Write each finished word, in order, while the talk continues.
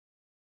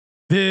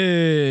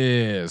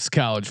This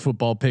college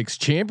football picks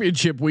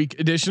championship week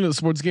edition of the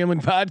Sports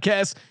Gambling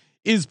Podcast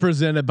is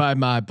presented by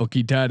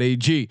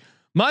MyBookie.ag.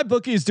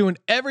 MyBookie is doing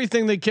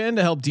everything they can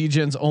to help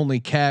DGens only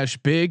cash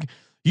big.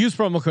 Use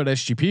promo code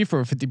SGP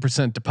for a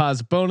 50%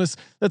 deposit bonus.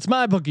 That's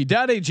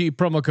MyBookie.ag,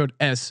 promo code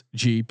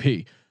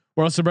SGP.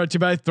 We're also brought to you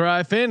by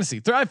Thrive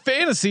Fantasy. Thrive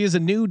Fantasy is a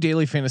new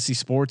daily fantasy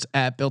sports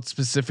app built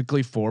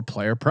specifically for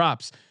player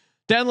props.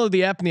 Download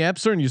the app in the App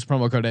Store and use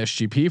promo code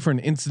SGP for an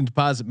instant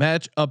deposit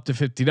match up to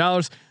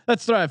 $50.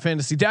 That's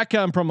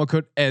thrivefantasy.com, promo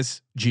code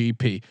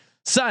SGP.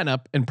 Sign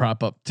up and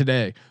prop up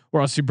today.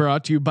 We're also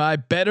brought to you by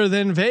Better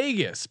Than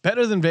Vegas.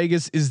 Better Than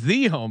Vegas is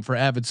the home for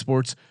avid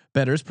sports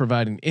bettors,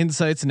 providing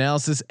insights,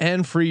 analysis,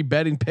 and free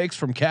betting picks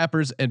from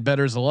cappers and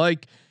bettors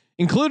alike,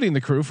 including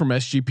the crew from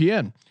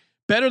SGPN.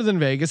 Better Than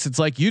Vegas, it's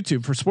like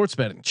YouTube for sports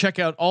betting. Check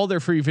out all their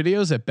free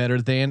videos at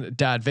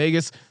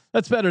betterthan.vegas.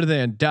 That's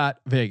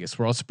betterthan.vegas.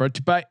 We're also brought to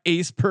you by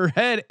Ace Per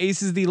Head.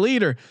 Ace is the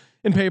leader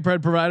in pay per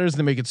head providers.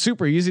 They make it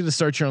super easy to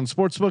start your own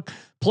sportsbook.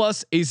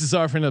 Plus, Ace is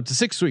offering up to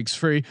 6 weeks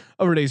free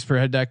over at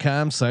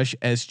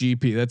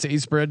aceperhead.com/SGP. That's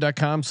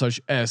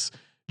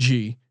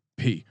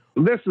aceperhead.com/SGP.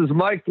 This is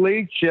Mike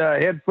Leach,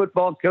 head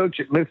football coach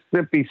at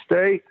Mississippi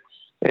State,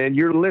 and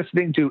you're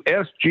listening to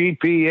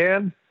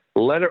SGPN.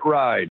 Let it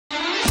ride.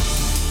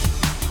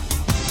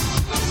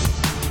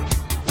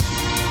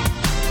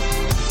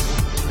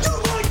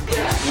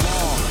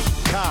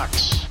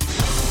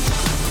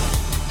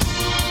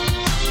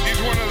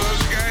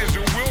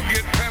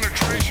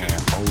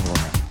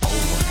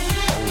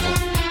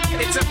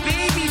 It's a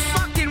baby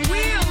fucking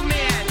wheel,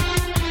 man.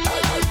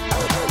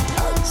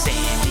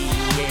 San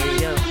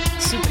Diego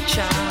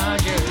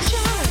Superchargers.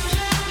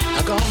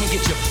 Now go home and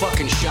get your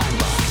fucking shine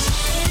box.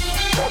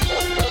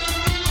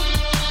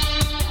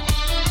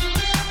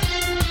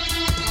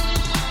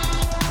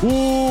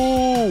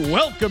 Ooh,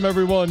 welcome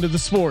everyone to the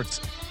Sports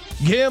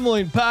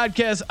Gambling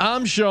Podcast.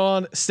 I'm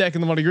Sean,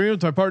 stacking the money green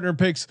with my partner in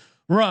picks,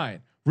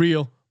 Ryan,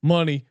 Real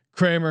Money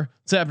Kramer.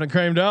 What's happening,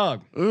 Kramer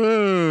Dog?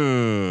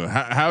 Ooh,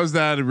 how's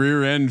that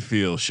rear end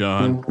feel,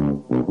 Sean?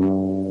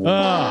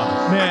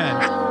 Oh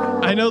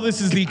man, I know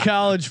this is the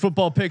college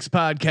football picks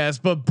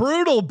podcast, but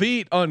brutal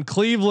beat on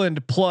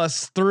Cleveland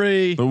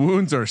 +3. The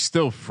wounds are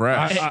still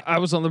fresh. I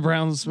was on the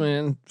Browns,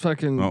 man.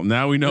 Fucking. Well,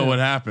 now we know what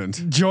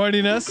happened.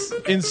 Joining us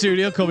in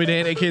studio, Kobe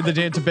Dan, aka the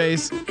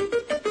Database.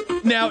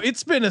 Now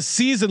it's been a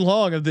season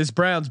long of this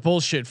Browns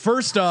bullshit.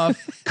 First off,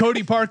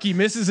 Cody Parkey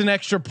misses an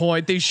extra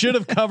point. They should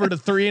have covered a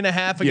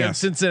 3.5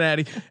 against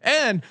Cincinnati,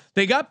 and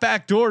they got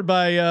backdoored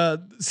by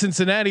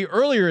Cincinnati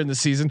earlier in the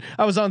season.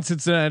 I was on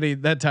Cincinnati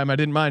that time. I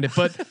didn't mind it,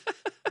 but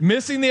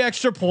missing the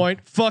extra point.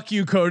 Fuck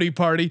you, Cody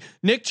Party.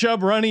 Nick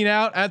Chubb running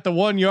out at the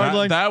 1 yard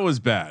line. That was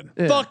bad.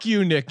 Yeah. Fuck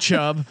you, Nick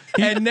Chubb.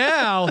 And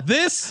now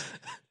this,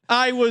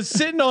 I was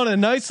sitting on a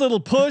nice little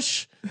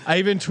push. I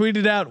even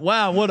tweeted out,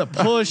 "Wow, what a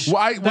push!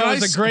 That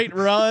was a great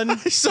run." I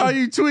saw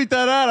you tweet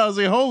that out. I was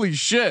like, "Holy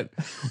shit!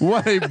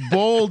 What a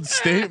bold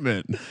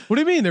statement!" What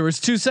do you mean? There was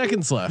 2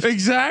 seconds left.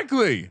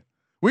 Exactly.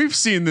 We've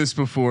seen this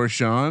before,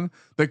 Sean.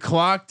 The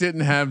clock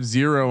didn't have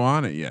 0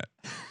 on it yet.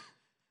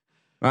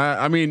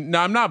 I mean,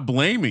 no, I'm not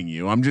blaming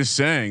you. I'm just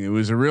saying it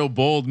was a real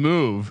bold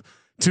move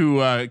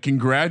to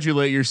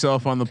congratulate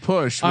yourself on the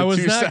push. I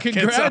was not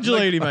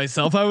congratulating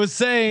myself. I was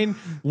saying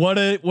what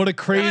a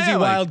crazy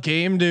wild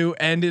game to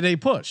end in a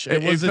push.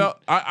 It felt,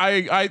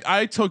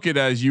 I took it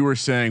as you were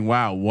saying,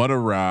 "Wow, what a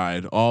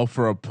ride! All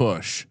for a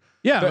push."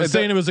 Yeah, I was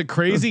saying it was a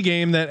crazy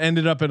game that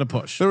ended up in a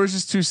push. There was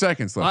just 2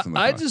 seconds left. In the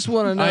I clock. just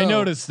want to know. I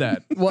noticed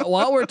that.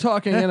 While we're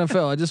talking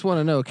NFL, I just want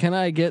to know: Can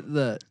I get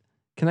the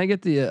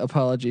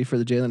apology for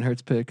the Jalen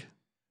Hurts pick?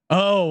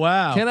 Oh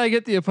wow! Can I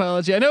get the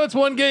apology? I know it's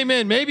 1 game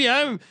in. Maybe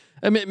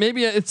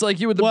it's like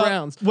you with the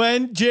Browns.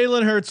 When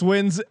Jalen Hurts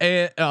wins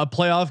a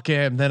playoff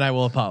game, then I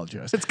will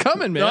apologize. It's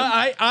coming,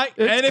 man. If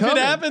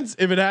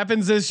it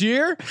happens this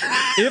year,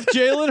 if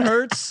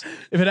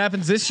it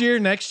happens this year,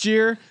 next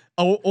year,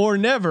 or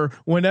never,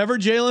 whenever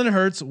Jalen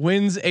Hurts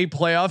wins a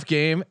playoff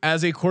game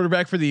as a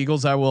quarterback for the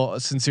Eagles, I will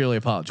sincerely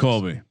apologize.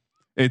 Colby,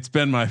 it's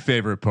been my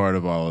favorite part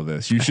of all of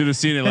this. You should have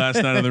seen it last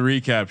night on the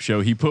recap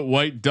show. He put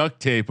white duct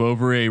tape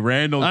over a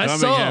Randall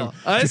Cunningham.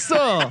 I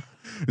saw.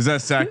 Is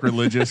that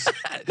sacrilegious?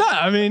 No,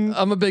 I mean,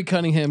 I'm a big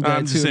Cunningham guy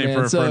I'm just too, saying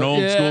man. for an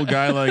old school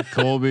guy like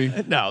Colby.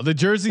 no, the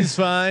jersey's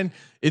fine.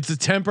 It's a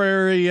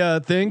temporary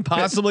thing,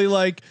 possibly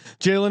like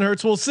Jalen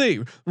Hurts. We'll see.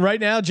 Right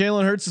now,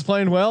 Jalen Hurts is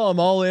playing well. I'm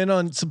all in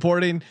on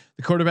supporting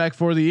the quarterback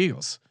for the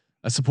Eagles.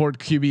 I support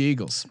QB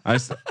Eagles.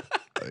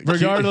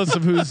 Regardless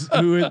of who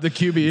the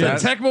QB is.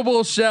 That's a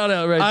technical shout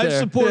out right I've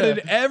there.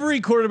 supported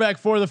every quarterback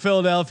for the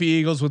Philadelphia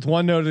Eagles with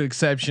one noted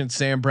exception,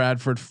 Sam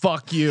Bradford.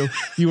 Fuck you.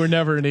 You were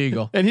never an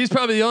Eagle. And he's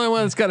probably the only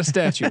one that's got a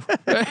statue.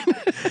 Right?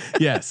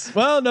 Yes.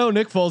 Well, no,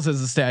 Nick Foles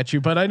has a statue,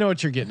 but I know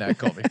what you're getting at,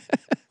 Colby.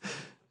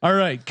 All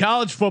right,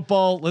 college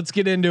football. Let's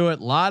get into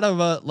it. Lot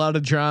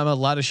of drama, a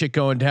lot of shit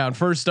going down.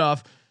 First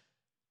off,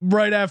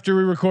 right after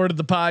we recorded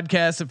the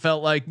podcast, it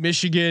felt like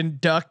Michigan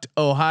ducked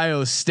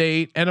Ohio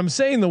State. And I'm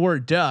saying the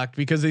word ducked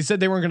because they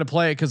said they weren't going to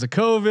play it because of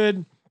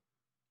COVID.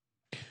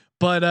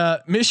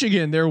 But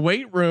Michigan, their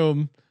weight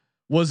room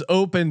was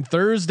open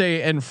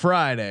Thursday and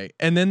Friday,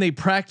 and then they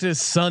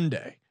practiced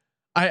Sunday.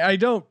 I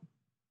don't.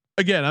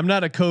 Again, I'm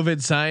not a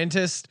COVID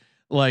scientist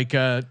like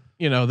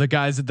the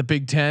guys at the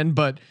Big Ten,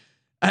 but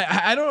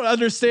I don't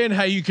understand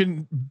how you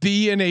can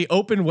be in a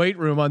open weight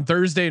room on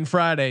Thursday and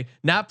Friday,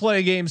 not play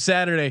a game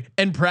Saturday,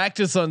 and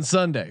practice on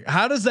Sunday.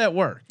 How does that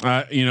work?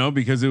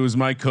 Because it was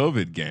my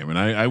COVID game, and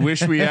I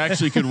wish we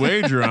actually could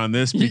wager on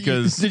this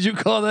because did you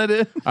call that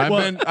in?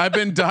 I've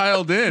been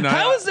dialed in.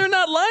 How is there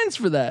not lines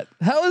for that?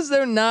 How is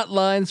there not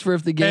lines for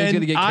if the game's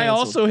going to get canceled? I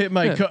also hit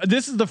my.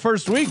 This is the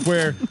first week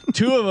where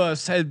two of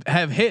us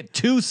have hit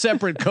two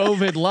separate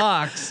COVID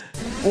locks.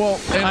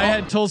 Well, and I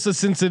had Tulsa,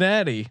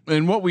 Cincinnati,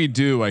 and what we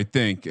do, I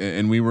think,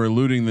 and we were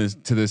alluding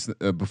to this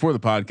before the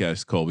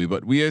podcast, Colby,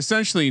 but we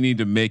essentially need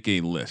to make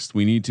a list.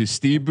 We need to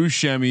Steve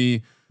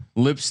Buscemi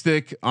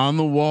lipstick on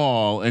the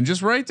wall and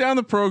just write down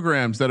the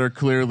programs that are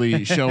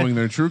clearly showing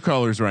their true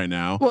colors right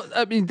now. Well,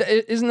 I mean,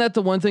 isn't that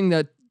the one thing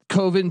that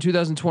COVID in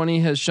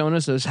 2020 has shown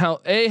us is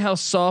how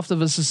soft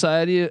of a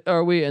society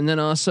are we, and then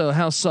also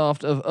how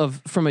soft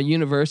of from a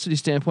university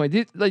standpoint.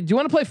 Do you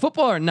want to play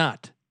football or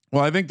not?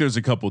 Well, I think there's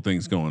a couple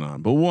things going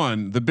on, but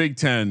one, the Big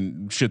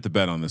Ten shit the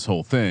bed on this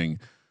whole thing.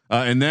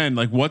 And then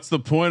what's the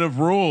point of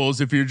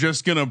rules if you're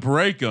just going to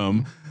break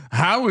them?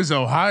 How is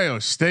Ohio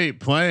State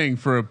playing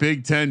for a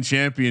Big Ten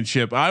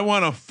championship? I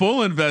want a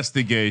full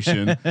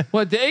investigation.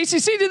 Well, the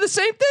ACC did the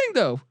same thing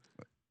though.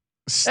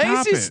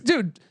 Stop it,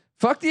 dude.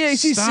 Fuck the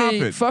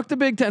ACC. Fuck the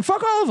Big Ten.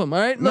 Fuck all of them. All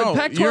right. No,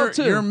 Pac-12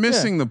 too. You're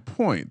missing the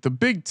point. The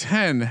Big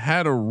Ten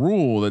had a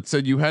rule that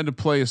said you had to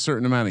play a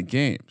certain amount of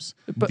games.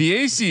 But the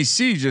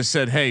ACC just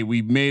said, "Hey,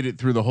 we made it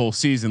through the whole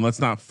season. Let's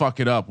not fuck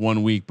it up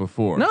 1 week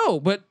before." No,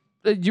 but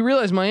you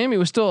realize Miami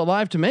was still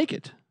alive to make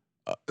it.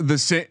 The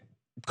same,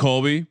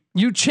 Colby.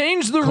 You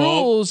changed the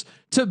rules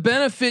to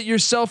benefit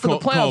yourself for the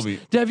playoffs. Colby.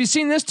 Have you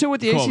seen this too with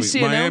the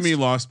ACC? Miami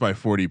lost by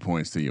 40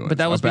 points to UNC. But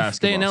that was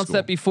they announced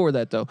that before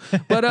that though.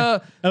 But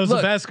that was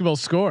a basketball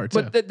score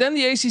too. But then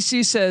the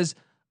ACC says,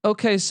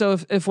 okay, so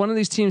if one of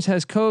these teams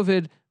has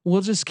COVID,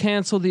 we'll just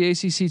cancel the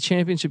ACC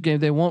championship game.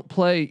 They won't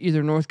play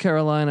either North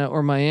Carolina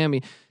or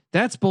Miami.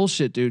 That's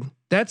bullshit, dude.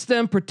 That's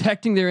them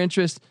protecting their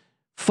interest.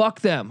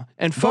 Fuck them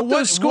and fuck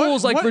those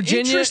schools like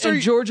Virginia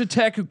and Georgia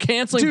Tech who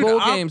canceling bowl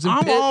games. And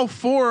I'm all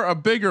for a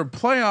bigger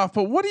playoff,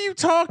 but what are you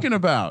talking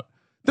about?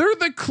 They're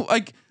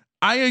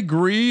I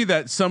agree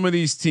that some of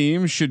these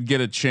teams should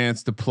get a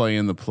chance to play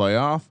in the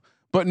playoff,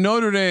 but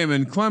Notre Dame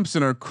and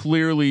Clemson are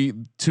clearly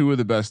two of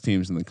the best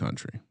teams in the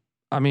country.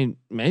 I mean,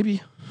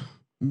 maybe.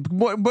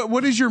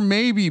 What is your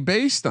maybe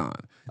based on?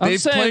 I'm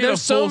saying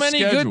there's so many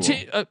good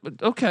teams.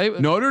 Okay.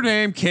 Notre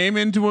Dame came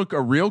into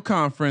a real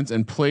conference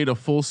and played a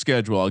full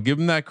schedule. I'll give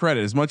them that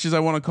credit. As much as I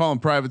want to call them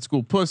private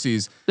school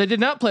pussies, they did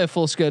not play a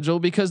full schedule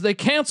because they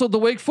canceled the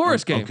Wake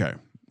Forest game. Okay.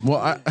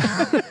 Well,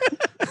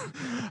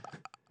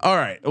 all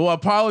right. Well,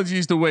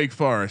 apologies to Wake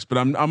Forest, but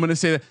I'm going to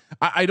say that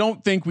I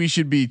don't think we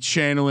should be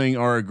channeling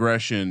our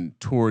aggression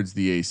towards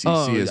the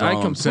ACC.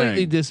 I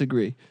completely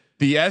disagree.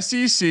 The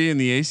SEC and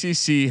the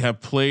ACC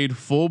have played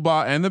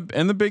and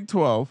the Big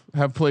 12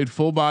 have played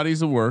full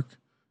bodies of work,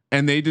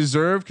 and they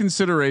deserve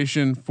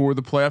consideration for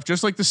the playoff,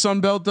 just like the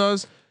Sun Belt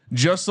does,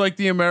 just like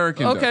the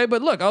American. Okay,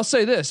 but look, I'll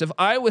say this: if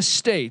Iowa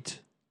State,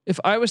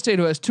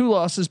 who has 2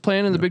 losses,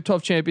 playing in the Big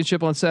 12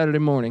 championship on Saturday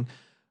morning,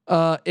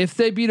 if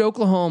they beat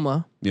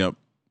Oklahoma,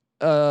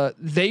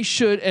 they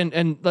should,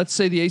 and let's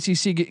say the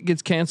ACC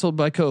gets canceled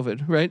by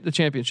COVID, right? The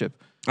championship.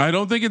 I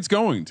don't think it's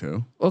going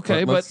to.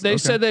 Okay, but they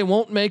said they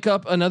won't make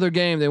up another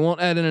game. They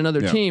won't add in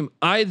another team.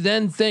 I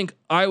then think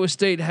Iowa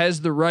State has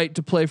the right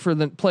to play for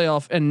the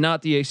playoff and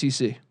not the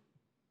ACC.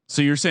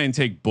 So you're saying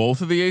take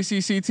both of the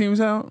ACC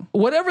teams out?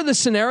 Whatever the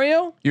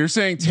scenario, you're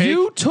saying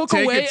you took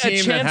away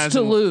a chance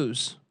to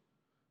lose.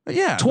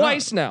 Yeah,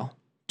 twice now.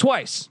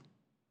 Twice.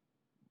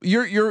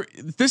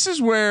 This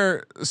is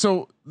where.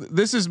 So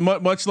this is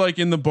much like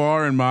in the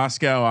bar in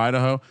Moscow,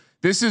 Idaho.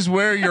 This is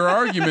where your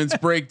arguments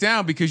break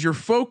down because you're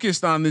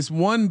focused on this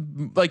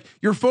one,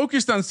 you're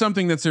focused on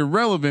something that's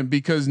irrelevant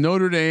because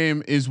Notre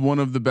Dame is one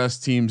of the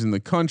best teams in the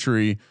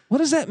country. What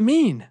does that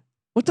mean?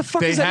 What the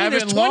fuck does that mean?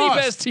 There's 20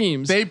 best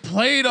teams. They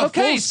played a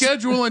full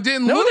schedule and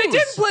didn't lose. No, they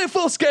didn't play a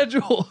full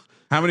schedule.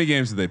 How many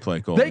games did they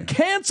play, Colby? They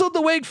canceled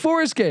the Wake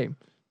Forest game.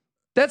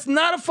 That's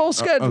not a full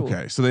schedule.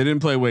 Okay, so they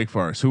didn't play Wake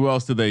Forest. Who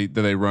else did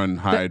they run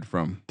hide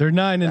from? They're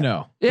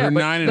 9-0. Yeah, they're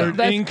 9-0.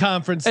 They're in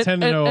conference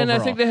 10-0. And I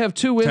think they have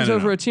 2 wins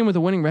over a team with a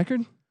winning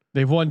record.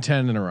 They've won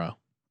 10 in a row.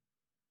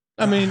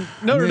 I mean,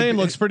 Notre Dame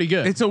looks pretty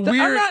good. It's a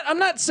weird. I'm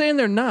not saying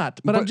they're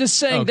not, but I'm just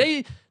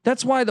saying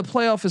that's why the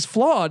playoff is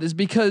flawed, is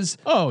because.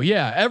 Oh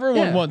yeah,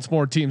 everyone wants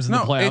more teams in the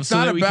playoffs. It's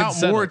not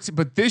about more.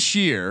 But this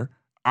year,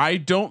 I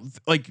don't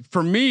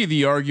for me,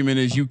 the argument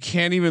is you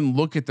can't even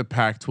look at the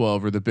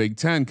Pac-12 or the Big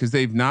Ten because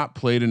they've not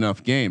played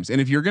enough games.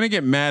 And if you're going to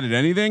get mad at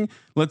anything,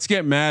 let's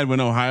get mad when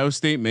Ohio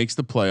State makes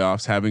the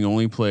playoffs, having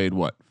only played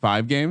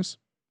 5 games,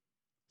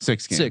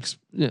 6 games. 6.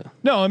 Yeah.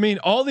 No, I mean,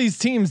 all these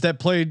teams that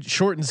played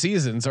shortened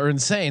seasons are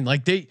insane.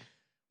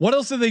 What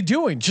else are they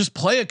doing? Just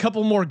play a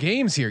couple more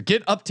games here.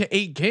 Get up to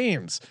 8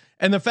 games.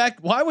 And the fact,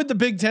 why would the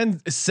Big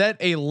Ten set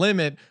a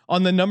limit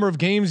on the number of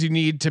games you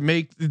need to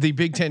make the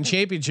Big Ten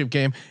championship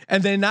game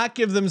and then not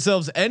give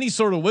themselves any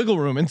sort of wiggle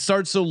room and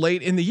start so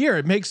late in the year?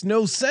 It makes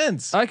no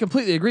sense. I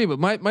completely agree. But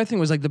my thing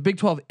was like the Big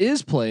 12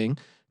 is playing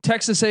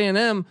Texas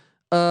A&M.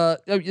 I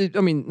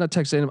mean, not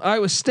Texas A&M,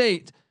 Iowa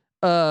State,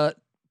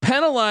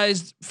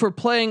 penalized for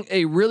playing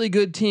a really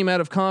good team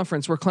out of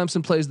conference where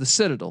Clemson plays the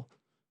Citadel.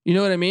 You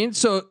know what I mean?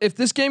 So if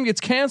this game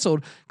gets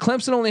canceled,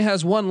 Clemson only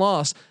has one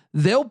loss.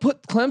 They'll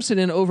put Clemson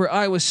in over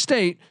Iowa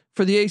State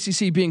for the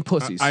ACC being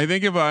pussies. I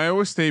think if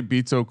Iowa State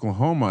beats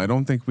Oklahoma, I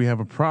don't think we have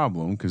a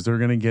problem because they're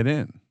going to get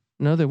in.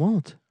 No, they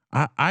won't.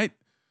 They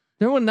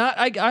will not.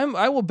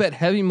 I will bet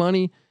heavy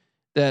money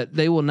that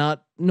they will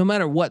not. No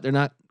matter what, they're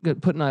not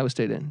putting Iowa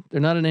State in.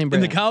 They're not a name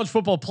brand In the college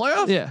football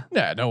playoff? Yeah.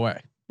 Yeah, no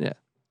way. Yeah.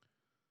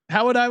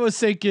 How would Iowa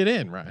State get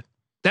in, Ryan?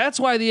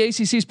 That's why the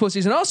ACC's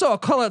pussies. And also, I'll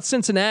call out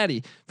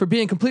Cincinnati for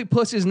being complete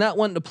pussies, not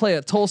wanting to play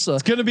at Tulsa.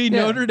 It's going to be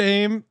Notre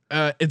Dame.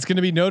 It's going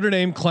to be Notre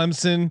Dame,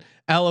 Clemson,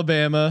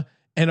 Alabama,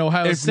 and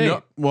Ohio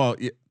State.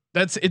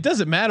 It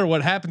doesn't matter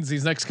what happens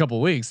these next couple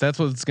of weeks. That's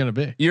what it's going to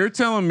be. You're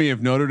telling me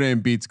if Notre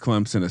Dame beats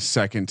Clemson a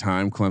second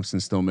time,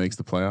 Clemson still makes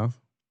the playoff?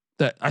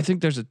 That I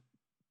think there's a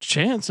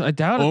chance. I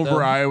doubt it.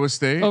 Over Iowa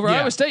State? Over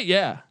Iowa State,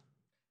 yeah.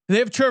 They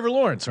have Trevor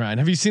Lawrence, Ryan.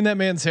 Have you seen that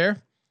man's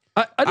hair?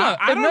 I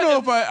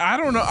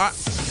don't know.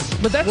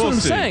 But that's what I'm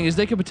saying is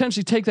they could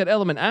potentially take that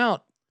element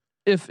out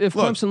if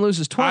Clemson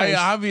loses twice.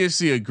 I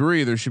obviously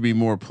agree there should be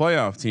more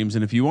playoff teams,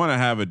 and if you want to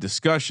have a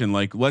discussion,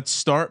 like let's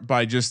start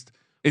by just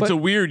a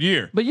weird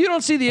year. But you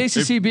don't see the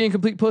ACC being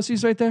complete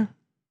pussies right there.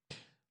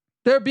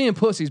 They're being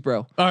pussies,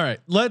 bro. All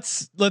right,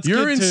 let's.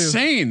 You're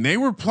insane. They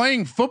were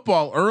playing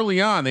football early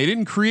on. They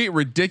didn't create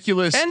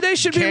ridiculous. And they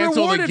should be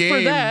rewarded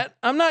for that.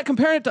 I'm not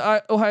comparing it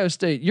to Ohio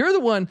State. You're the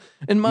one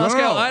in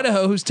Moscow,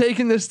 Idaho, who's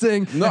taking this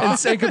thing and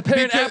say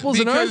comparing apples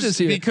and oranges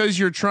here. Because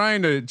you're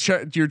trying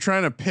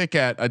to pick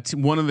at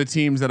one of the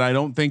teams that I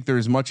don't think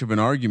there's much of an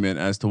argument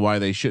as to why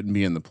they shouldn't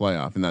be in the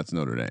playoff, and that's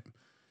Notre Dame.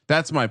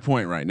 That's my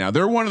point right now.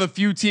 They're one of the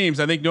few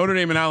teams. I think Notre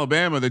Dame and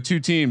Alabama, the two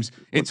teams.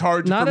 It's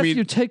hard. Not for me if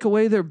you take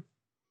away their.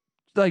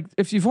 Like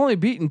if you've only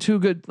beaten two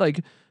good,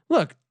 like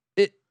look,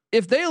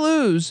 if they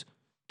lose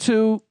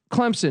to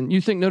Clemson,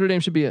 you think Notre Dame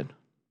should be in?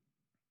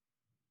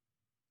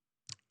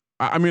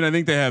 I mean, I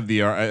think they have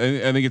the.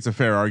 I think it's a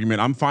fair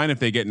argument. I'm fine if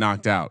they get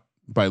knocked out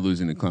by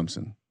losing to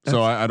Clemson.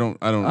 So I don't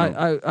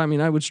know. I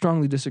mean, I would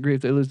strongly disagree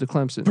if they lose to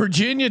Clemson.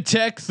 Virginia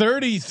Tech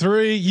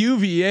 33,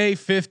 UVA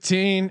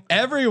 15.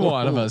 Every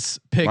one of us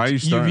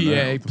picked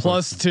UVA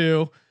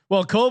 +2.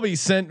 Well, Colby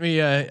sent me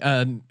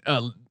a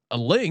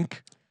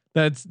link.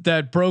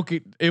 That broke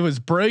it. It was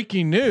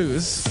breaking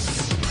news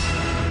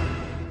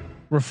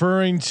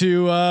referring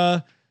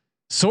to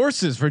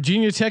sources.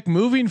 Virginia Tech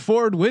moving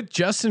forward with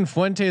Justin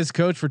Fuente as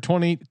coach for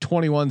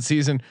 2021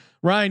 season.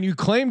 Ryan, you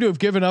claim to have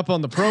given up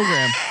on the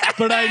program,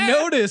 but I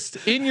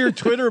noticed in your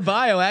Twitter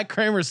bio at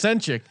Kramer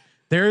Centric,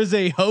 there is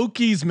a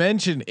Hokies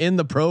mention in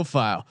the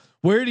profile.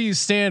 Where do you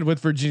stand with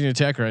Virginia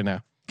Tech right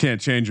now?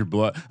 Can't change your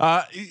blood.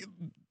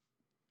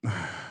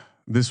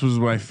 This was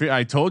my fear.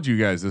 I told you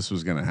guys this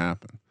was going to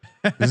happen.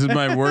 This is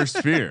my worst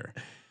fear.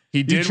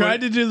 He tried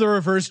to do the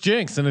reverse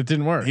jinx and it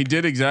didn't work. He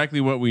did exactly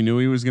what we knew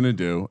he was going to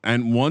do.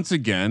 And once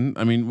again,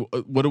 I mean,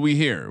 what do we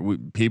hear?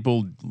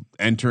 People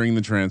entering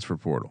the transfer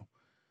portal.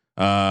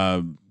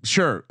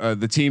 Sure.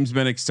 The team's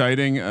been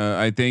exciting.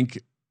 I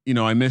think,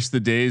 I missed the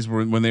days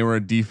when they were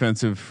a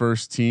defensive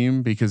first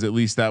team, because at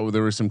least there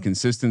was some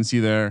consistency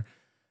there.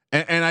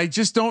 And I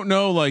just don't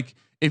know, like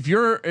if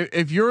you're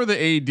the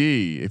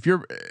AD,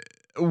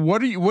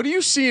 what do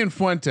you see in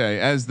Fuente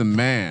as the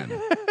man?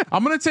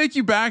 I'm going to take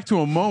you back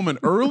to a moment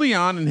early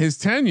on in his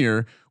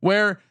tenure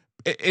where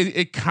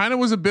it kind of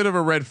was a bit of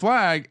a red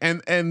flag,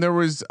 and there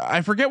was,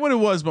 I forget what it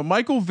was, but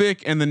Michael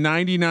Vick and the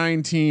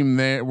 99 team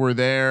were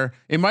there.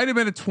 It might have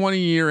been a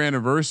 20-year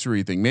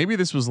anniversary thing. Maybe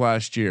this was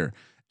last year.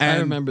 And, I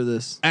remember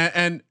this.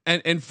 And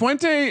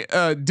Fuente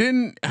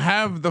didn't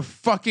have the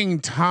fucking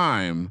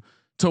time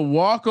to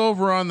walk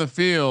over on the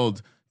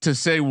field to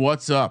say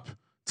what's up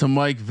to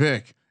Mike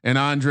Vick and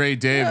Andre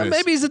Davis.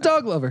 Maybe he's a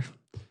dog lover.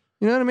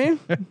 You know what I mean?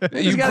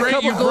 He's got a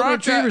couple golden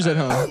retrievers at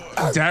home.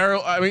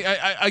 Daryl, I mean,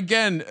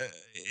 again,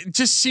 it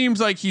just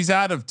seems like he's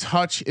out of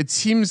touch. It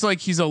seems like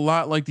he's a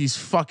lot like these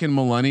fucking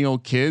millennial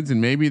kids, and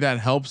maybe that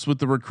helps with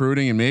the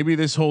recruiting. And maybe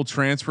this whole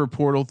transfer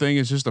portal thing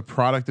is just a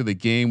product of the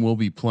game we'll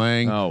be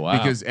playing. Oh wow!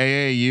 Because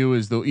AAU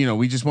is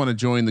we just want to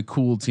join the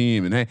cool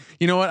team. And hey,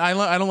 you know what? I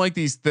don't like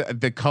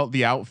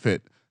the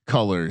outfit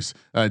colors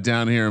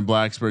down here in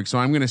Blacksburg, so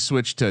I'm going to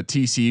switch to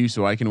TCU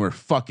so I can wear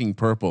fucking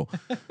purple.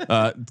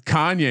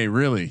 Kanye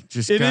really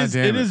just it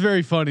is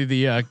very funny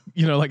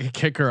like a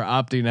kicker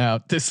opting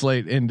out this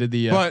late into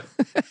the but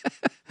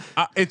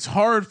it's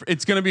hard.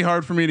 It's going to be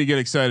hard for me to get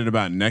excited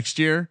about next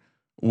year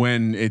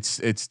when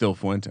it's still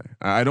Fuente.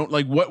 I don't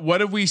like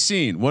what have we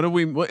seen?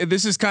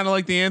 This is kind of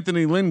like the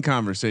Anthony Lynn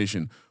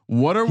conversation.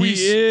 What are we?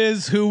 He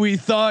is who we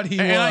thought he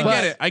was.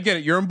 And I get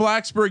it. You're in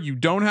Blacksburg. You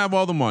don't have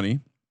all the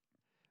money.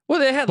 Well,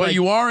 they had, but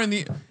you are in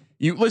the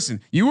You listen,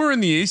 you were in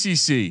the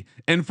ACC,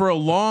 and for a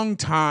long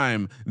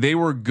time they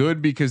were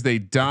good because they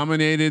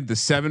dominated the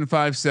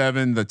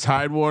 757, the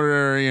Tidewater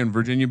area in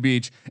Virginia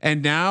Beach.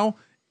 And now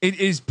it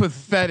is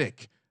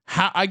pathetic.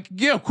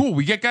 Cool.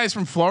 We get guys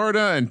from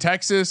Florida and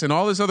Texas and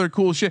all this other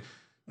cool shit.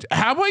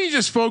 How about you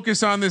just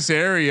focus on this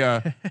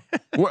area?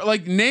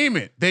 Like name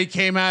it. They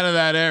came out of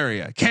that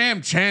area.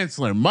 Cam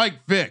Chancellor,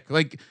 Mike Vick.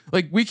 Like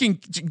we can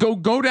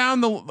go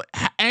down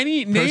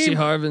any name. Percy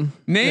Harvin.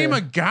 Name a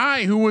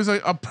guy who was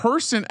a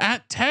person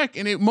at Tech,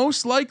 and it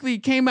most likely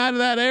came out of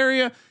that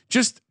area.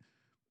 Just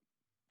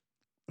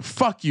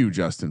fuck you,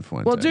 Justin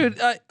Fuente. Well, dude,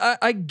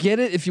 I get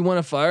it if you want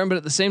to fire him, but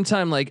at the same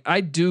time, like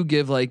I do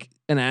give like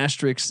an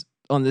asterisk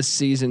on this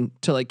season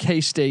to like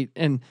K-State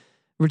and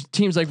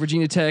teams like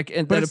Virginia Tech,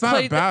 and but it's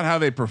not about how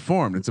they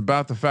performed. It's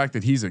about the fact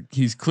that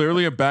he's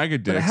clearly a bag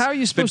of dicks. But how are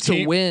you supposed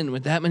to win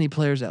with that many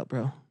players out,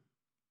 bro?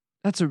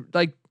 That's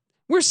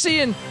we're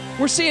seeing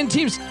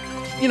teams,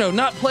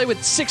 not play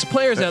with 6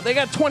 players out. They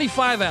got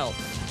 25 out.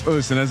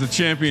 Listen, as a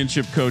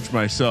championship coach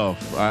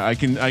myself, I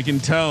can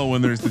tell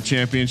when there's the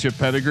championship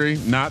pedigree.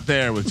 Not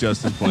there with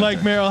Justin Fuente.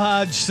 Like Merrill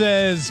Hodge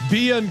says,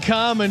 be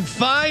uncommon,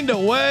 find a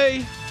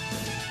way.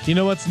 You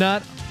know what's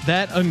not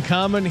that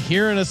uncommon?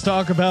 Hearing us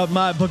talk about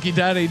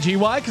MyBookie.ag.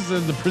 Why? Because they're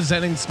the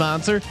presenting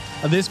sponsor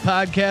of this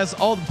podcast.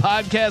 All the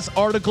podcast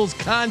articles,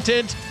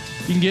 content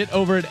you can get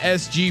over at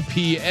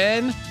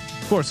SGPN.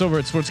 Of course, over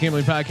at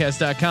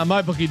sportsgamblingpodcast.com.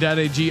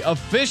 MyBookie.ag,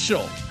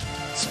 official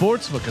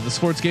sportsbook of the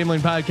Sports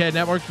Gambling Podcast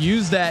Network.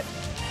 Use that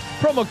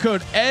promo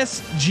code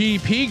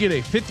SGP. Get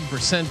a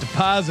 50%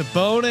 deposit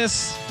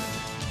bonus.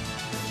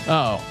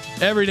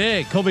 Every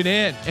day, Colby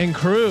Dant and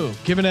crew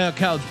giving out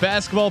college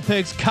basketball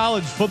picks,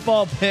 college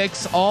football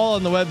picks, all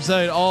on the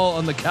website, all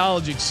on the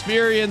college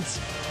experience.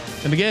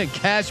 And again,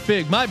 cash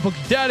big,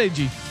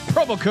 MyBookie.ag,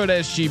 promo code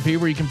SGP,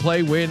 where you can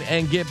play, win,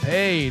 and get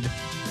paid.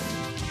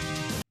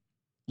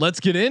 Let's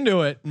get into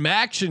it.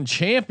 Maction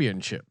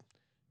Championship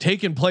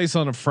taking place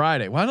on a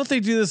Friday. Why don't they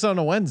do this on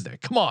a Wednesday?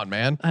 Come on,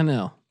 man. I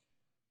know.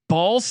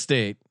 Ball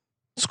State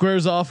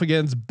squares off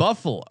against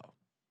Buffalo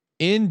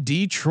in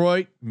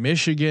Detroit,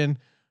 Michigan.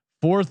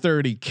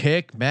 4:30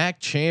 kick,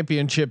 MAC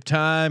championship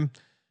time.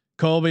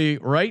 Colby,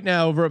 right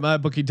now over at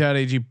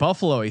MyBookie.ag,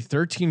 Buffalo a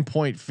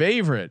 13-point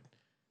favorite.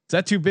 Is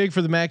that too big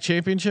for the MAC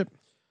championship?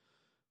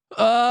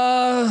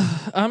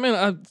 I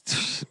mean,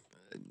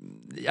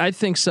 I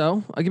think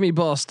so. I'll give me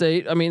Ball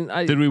State. I mean,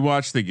 did we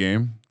watch the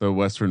game, the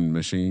Western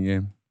Michigan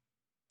game?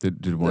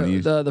 Did one of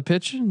you the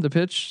pitch at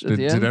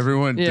the end? Did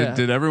everyone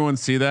did everyone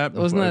see that?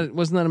 Wasn't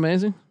that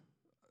amazing?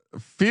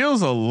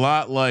 Feels a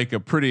lot like a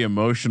pretty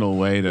emotional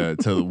way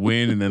to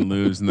win and then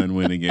lose and then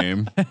win a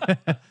game.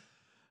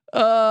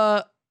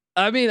 I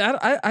mean,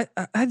 I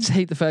just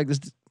hate the fact this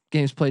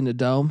game's played in the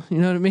dome. You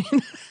know what I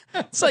mean?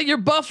 It's like you're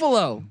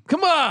Buffalo.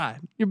 Come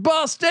on, you're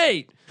Ball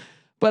State.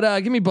 But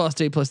give me Ball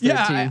State plus 13.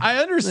 Yeah, I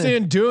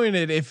understand doing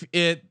it if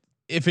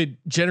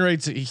it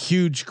generates a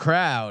huge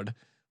crowd,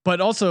 but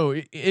also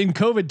in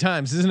COVID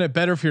times, isn't it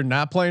better if you're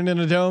not playing in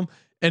a dome?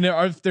 And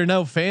if there are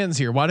no fans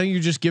here, why don't you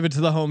just give it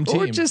to the home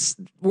team? Or just,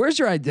 where's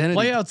your identity?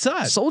 Play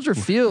outside. Soldier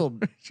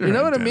Field. You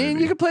know what I mean?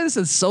 You can play this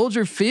at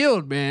Soldier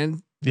Field,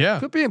 man. Yeah.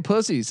 Quit being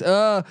pussies.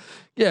 Yeah,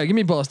 give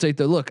me Ball State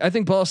though. Look, I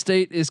think Ball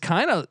State is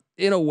kind of,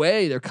 in a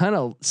way, they're kind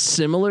of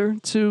similar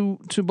to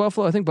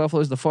Buffalo. I think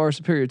Buffalo is the far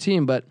superior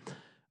team, but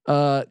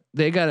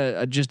they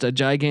got just a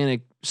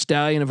gigantic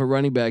stallion of a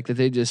running back that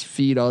they just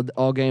feed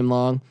all game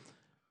long.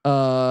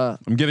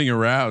 I'm getting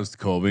aroused,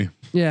 Colby.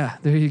 Yeah,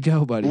 there you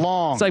go, buddy.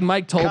 It's like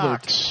Mike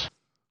Tolbert. Cox.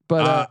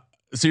 But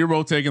so you're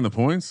both taking the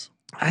points?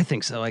 I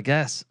think so. I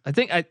guess. I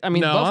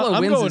mean, No, Buffalo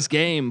I'm wins going- this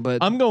game,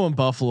 but I'm going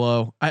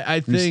Buffalo. I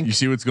think You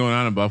see what's going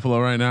on in Buffalo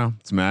right now?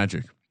 It's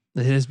magic.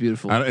 it is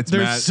beautiful. It's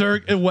there's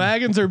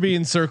wagons are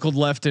being circled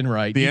left and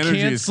right. The You energy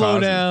can't is slow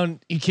positive. down.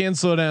 You can't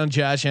slow down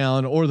Josh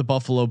Allen or the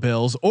Buffalo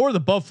Bills or the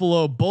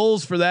Buffalo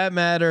Bulls for that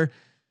matter.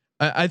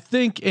 I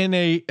think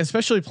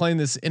especially playing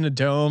this in a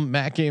dome,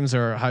 MAC games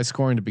are high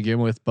scoring to begin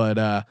with, but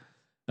I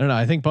don't know.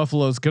 I think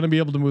Buffalo's going to be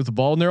able to move the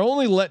ball, and they're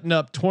only letting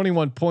up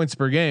 21 points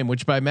per game,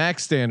 which by MAC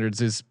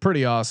standards is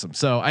pretty awesome.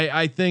 So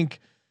I think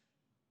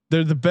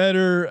they're the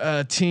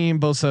better team,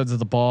 both sides of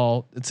the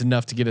ball. It's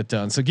enough to get it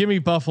done. So give me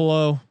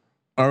Buffalo.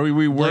 Are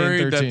we worried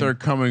 13. that they're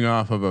coming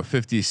off of a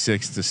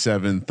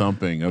 56-7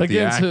 thumping of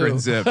Against the who? Akron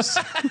Zips?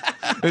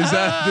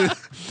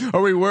 Are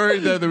we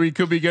worried that we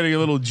could be getting a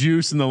little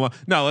juice in the line?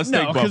 No, let's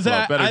take because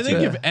Buffalo. Better I think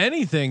team. if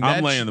anything,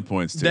 I'm laying the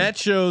points too. That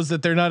shows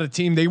that they're not a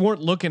team. They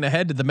weren't looking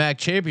ahead to the MAC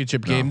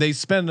championship game. They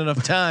spend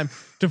enough time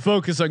to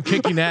focus on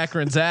kicking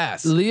Akron's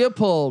ass.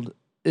 Leopold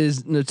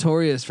is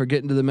notorious for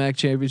getting to the MAC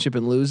championship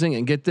and losing.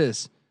 And get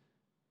this,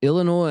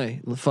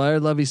 Illinois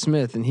fired Lovie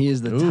Smith, and he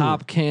is the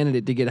top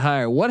candidate to get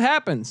hired. What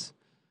happens?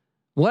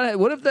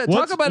 What if that?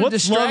 Talk about a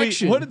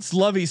distraction. What's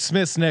Lovie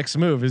Smith's next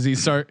move? Is he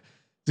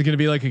going to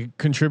be like a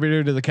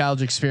contributor to the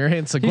college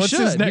experience? Like, He what's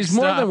should. his next He's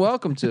more stop? than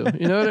welcome to.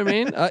 You know what I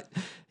mean?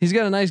 He's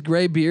got a nice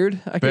gray beard.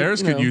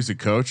 Bears could use a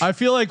coach. I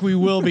feel like we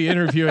will be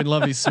interviewing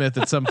Lovie Smith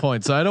at some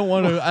point, so I don't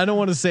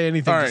want to say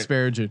anything All right.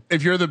 disparaging.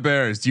 If you're the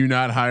Bears, do you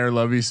not hire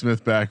Lovie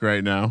Smith back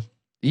right now?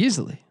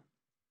 Easily.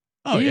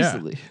 Oh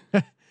Easily.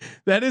 yeah.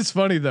 That is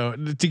funny though,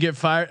 to get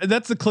fired.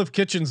 That's the Cliff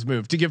Kitchens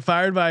move, to get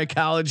fired by a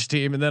college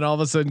team and then all of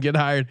a sudden get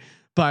hired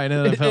by an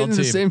NFL in team.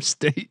 the same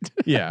state.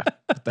 Yeah.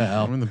 What the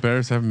hell? I mean, the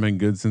Bears haven't been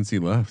good since he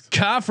left.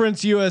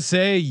 Conference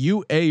USA,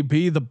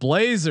 UAB, the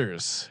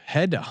Blazers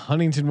head to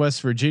Huntington,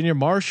 West Virginia.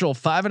 Marshall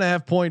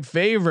 5.5 point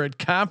favorite.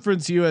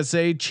 Conference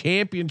USA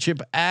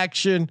championship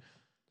action.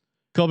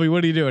 Colby,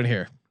 what are you doing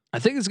here? I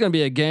think it's going to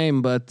be a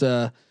game, but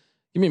give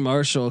me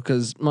Marshall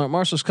because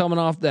Marshall's coming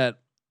off that.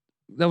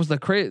 That was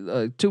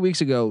the 2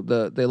 weeks ago.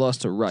 They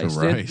lost to Rice.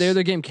 They had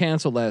their game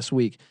canceled last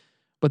week,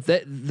 but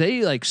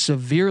they like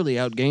severely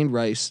outgained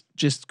Rice.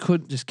 Just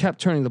kept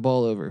turning the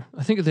ball over.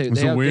 I think they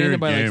outgained it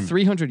by like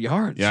 300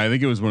 yards. Yeah, I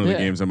think it was one of the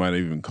games I might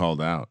have even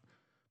called out.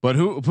 But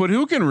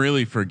who can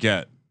really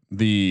forget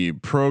the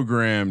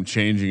program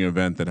changing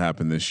event that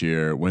happened this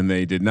year when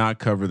they did not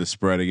cover the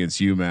spread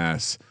against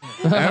UMass?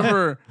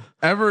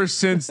 Ever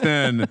since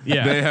then,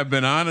 they have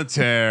been on a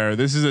tear.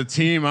 This is a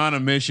team on a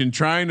mission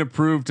trying to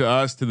prove to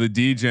us, to the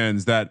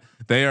D-Gens, that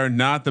they are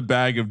not the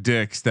bag of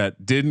dicks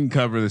that didn't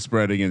cover the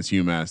spread against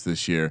UMass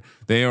this year.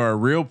 They are a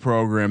real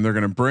program. They're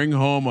going to bring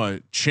home a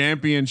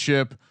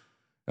championship.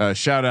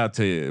 Shout out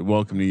to you.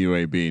 Welcome to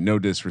UAB. No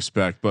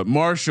disrespect, but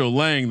Marshall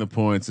laying the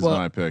points is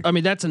my pick. I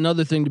mean, that's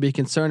another thing to be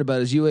concerned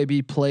about is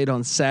UAB played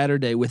on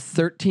Saturday with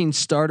 13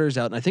 starters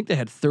out. And I think they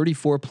had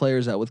 34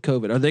 players out with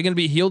COVID. Are they going to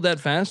be healed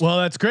that fast? Well,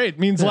 that's great.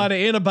 Means a lot of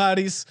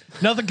antibodies.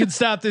 Nothing can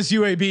stop this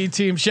UAB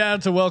team. Shout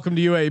out to Welcome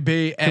to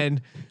UAB.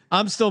 And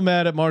I'm still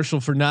mad at Marshall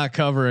for not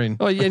covering.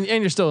 Oh, and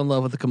you're still in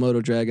love with the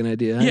Komodo dragon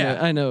idea.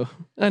 I know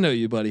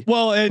you, buddy.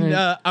 Well, and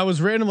I was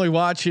randomly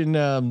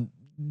watching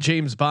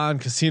James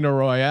Bond Casino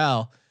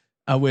Royale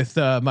with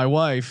my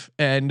wife,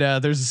 and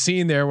there's a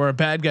scene there where a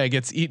bad guy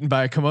gets eaten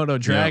by a Komodo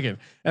dragon,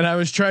 and I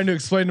was trying to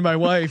explain to my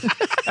wife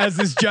as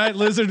this giant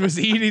lizard was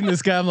eating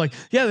this guy. I'm like,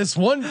 yeah, this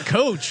one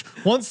coach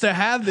wants to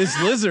have this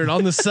lizard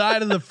on the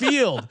side of the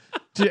field.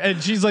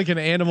 And she's like an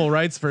animal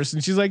rights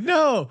person. She's like,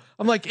 no.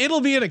 I'm like,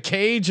 it'll be in a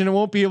cage and it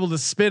won't be able to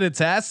spit its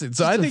acid.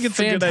 So I think it's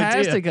a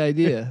fantastic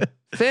idea.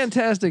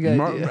 Fantastic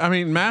idea. I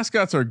mean,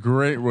 mascots are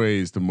great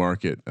ways to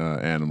market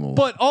animals.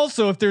 But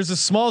also, if there's a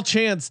small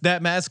chance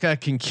that mascot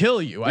can kill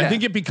you, I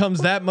think it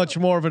becomes that much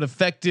more of an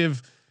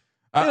effective.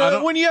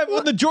 When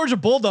the Georgia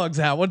Bulldogs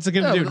out, what's it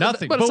going to do?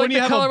 Nothing. But it's like when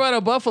the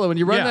Colorado Buffalo, when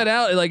you run that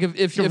out, like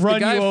if the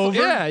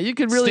guy, you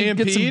could really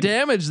get some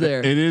damage there.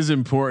 It is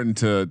important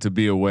to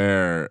be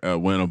aware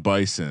when a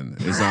bison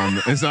is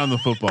on the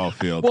football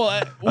field.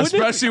 Well,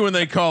 especially when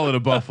they call it a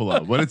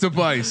buffalo, but it's a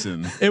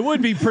bison. It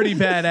would be pretty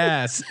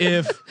badass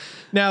if.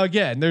 Now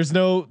again, there's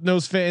no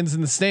fans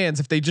in the stands.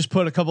 If they just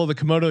put a couple of the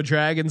Komodo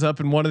dragons up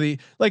in one of the,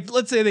 like,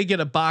 let's say they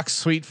get a box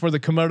suite for the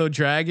Komodo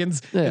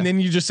dragons, and then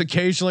you just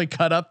occasionally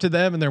cut up to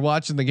them and they're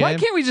watching the game. Why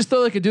can't we just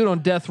throw like a dude on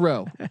death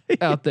row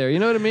out there? You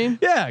know what I mean?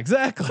 Yeah,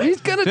 exactly. He's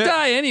gonna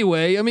die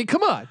anyway. I mean,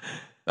 come on.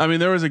 I mean,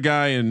 there was a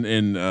guy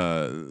in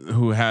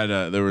who had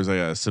there was like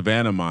a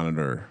Savannah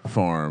monitor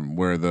farm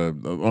where the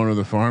owner of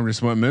the farm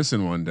just went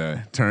missing one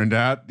day. Turned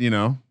out,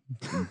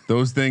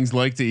 those things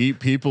like to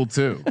eat people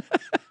too.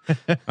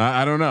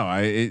 I don't know.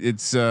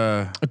 It's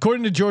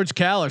according to George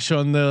Kalish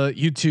on the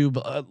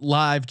YouTube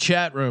live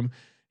chat room.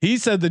 He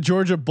said the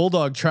Georgia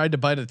Bulldog tried to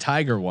bite a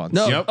tiger once.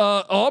 No,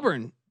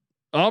 Auburn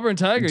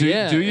Tiger.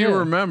 Do you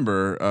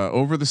remember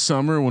over the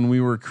summer when we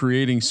were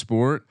creating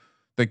sport,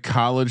 the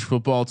college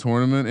football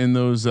tournament in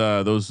those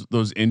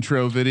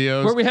intro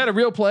videos where we had a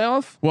real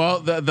playoff? Well,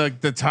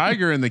 the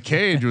tiger in the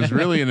cage was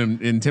really an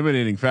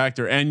intimidating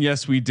factor, and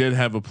yes, we did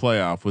have a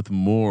playoff with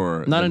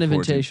more. Not an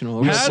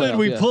invitational. How did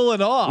we pull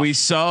it off? We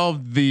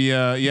solved the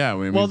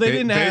they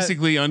didn't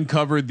basically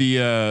uncovered the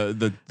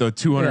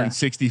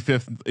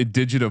 265th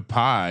digit of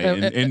pi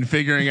in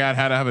figuring out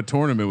how to have a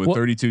tournament with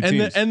 32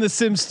 teams. And the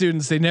sim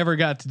students, they never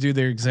got to do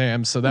their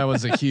exams, so that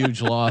was a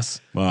huge loss.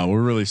 Wow,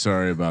 we're really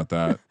sorry about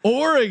that.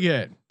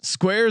 Oregon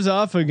squares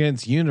off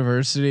against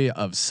University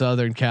of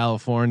Southern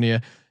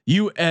California.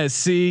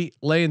 USC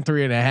laying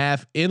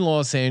 3.5 in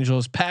Los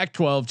Angeles.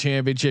 Pac-12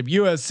 championship.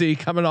 USC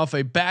coming off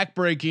a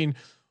backbreaking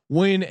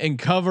win and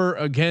cover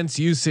against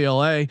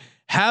UCLA.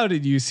 How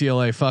did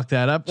UCLA fuck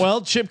that up?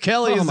 Well, Chip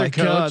Kelly is their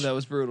coach. God, that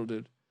was brutal,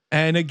 dude.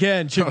 And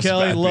again, Chip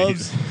Kelly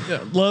loves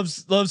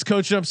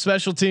coaching up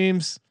special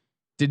teams.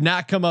 Did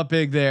not come up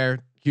big there.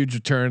 Huge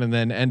return, and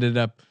then ended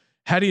up.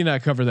 How do you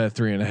not cover that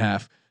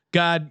 3.5?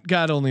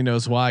 God only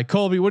knows why.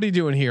 Colby, what are you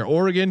doing here?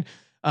 Oregon,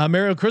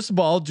 Mario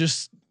Cristobal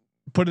just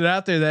put it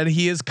out there that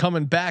he is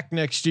coming back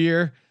next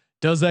year.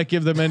 Does that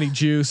give them any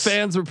juice?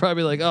 Fans were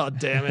probably like, "Oh,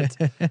 damn it."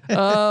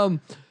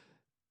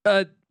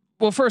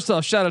 Well, first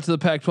off, shout out to the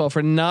Pac-12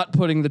 for not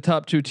putting the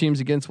top two teams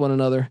against one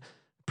another.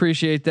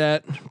 Appreciate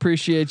that.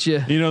 Appreciate you.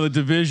 The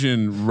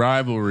division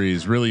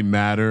rivalries really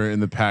matter in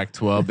the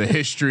Pac-12. The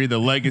history, the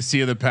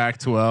legacy of the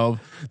Pac-12,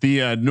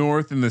 the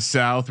North and the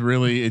South.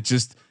 Really,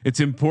 it's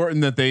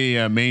important that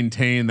they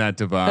maintain that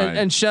divide.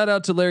 And shout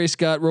out to Larry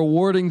Scott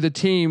rewarding the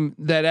team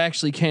that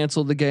actually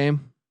canceled the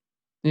game.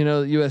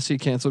 USC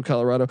canceled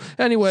Colorado.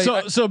 Anyway,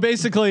 so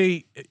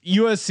basically,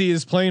 USC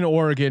is playing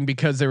Oregon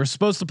because they were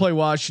supposed to play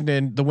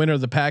Washington, the winner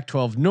of the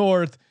Pac-12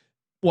 North.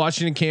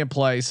 Washington can't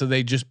play, so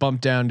they just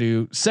bumped down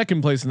to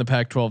second place in the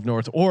Pac-12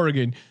 North.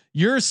 Oregon.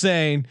 You're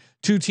saying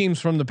two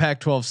teams from the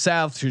Pac-12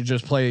 South should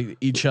just play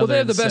each other. Well, they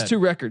have the best two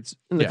records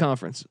in the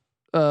conference,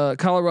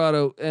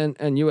 Colorado and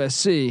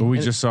USC. But we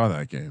just saw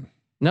that game.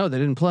 No, they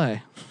didn't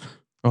play.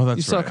 Oh, that's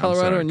you saw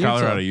Colorado and Utah.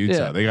 Colorado, Utah.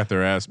 Yeah. They got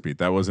their ass beat.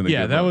 That wasn't a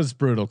good that one. was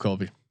brutal,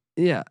 Colby.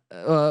 Yeah.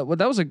 What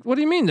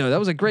do you mean though? That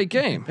was a great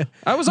game.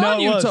 I was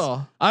on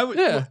Utah.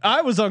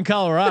 I was on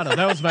Colorado.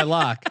 That was my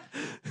lock.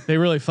 They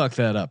really fucked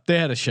that up. They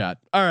had a shot.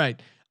 All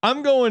right.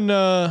 I'm going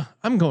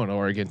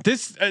Oregon.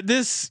 This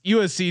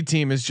USC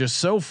team is just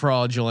so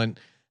fraudulent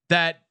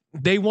that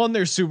they won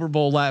their Super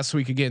Bowl last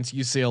week against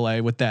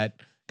UCLA with that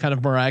kind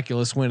of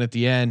miraculous win at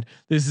the end.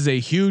 This is a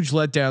huge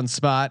letdown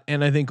spot.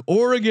 And I think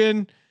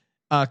Oregon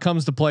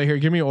comes to play here.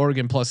 Give me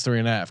Oregon plus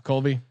 3.5.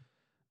 Colby.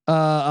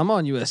 I'm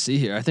on USC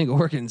here. I think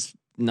Oregon's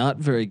not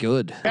very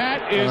good.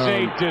 That is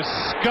a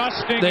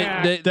disgusting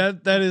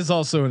act. That is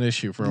also an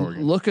issue for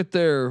Oregon. Look at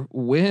their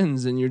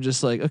wins, and you're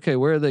just like, okay,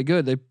 where are they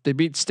good? They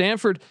beat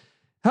Stanford.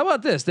 How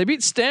about this? They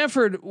beat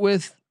Stanford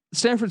with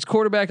Stanford's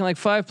quarterback and like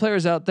 5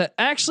 players out that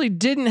actually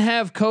didn't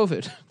have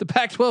COVID. The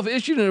Pac-12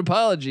 issued an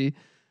apology.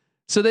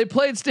 So they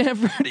played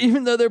Stanford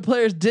even though their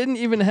players didn't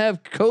even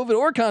have COVID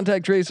or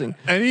contact tracing.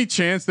 Any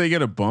chance they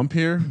get a bump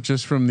here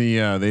just from the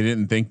they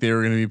didn't think they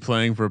were going to be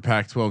playing for a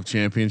Pac-12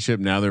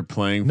 championship. Now they're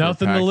playing for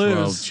nothing a Pac-12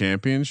 to lose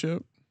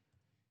championship.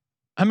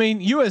 I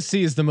mean,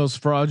 USC is the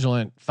most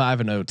fraudulent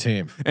 5-0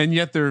 team. And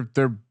yet they're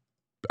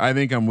I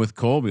think I'm with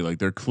Colby. Like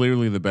they're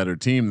clearly the better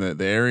team.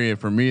 The area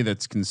for me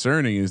that's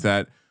concerning is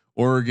that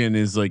Oregon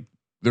is like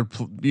they're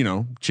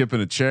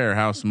chipping a chair,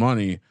 house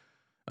money.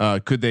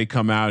 Could they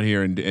come out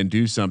here and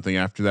do something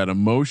after that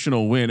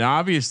emotional win?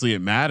 Obviously, it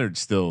mattered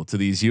still to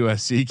these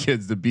USC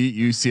kids to beat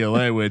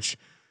UCLA, which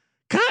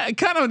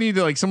kind of need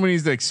to like someone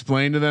needs to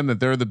explain to them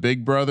that they're the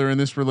big brother in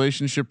this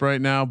relationship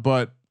right now.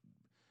 But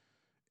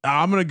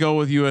I'm gonna go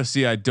with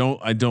USC. I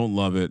don't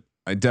love it.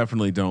 I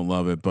definitely don't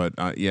love it. But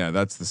yeah,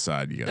 that's the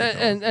side you got.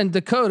 And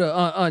Dakota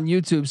on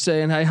YouTube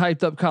saying I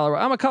hyped up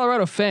Colorado. I'm a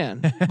Colorado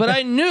fan, but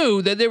I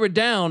knew that they were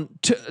down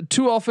to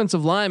 2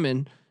 offensive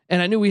linemen. And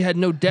I knew we had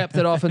no depth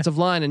at offensive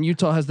line, and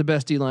Utah has the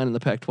best D line in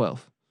the Pac-12.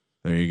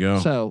 There you go.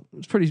 So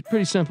it's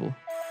pretty simple.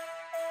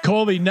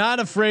 Colby not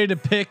afraid to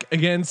pick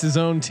against his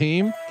own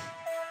team,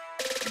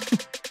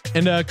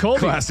 and Colby,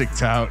 classic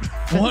tout.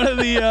 one of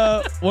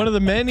the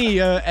many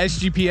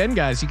SGPN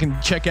guys you can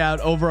check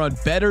out over on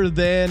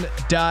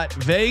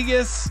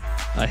BetterThan.Vegas.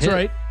 That's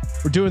right.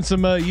 We're doing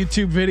some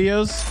YouTube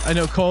videos. I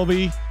know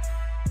Colby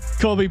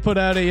put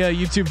out a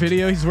YouTube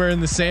video. He's wearing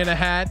the Santa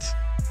hat.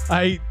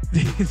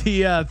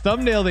 The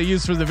thumbnail they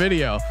used for the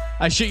video,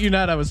 I shit you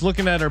not, I was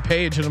looking at her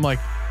page and I'm like,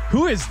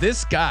 who is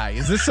this guy?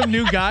 Is this some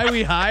new guy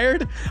we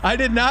hired? I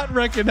did not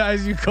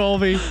recognize you,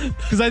 Colby,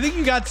 because I think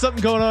you got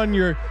something going on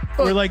where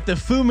like the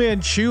Fu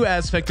Manchu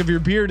aspect of your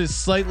beard is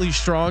slightly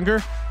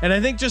stronger. And I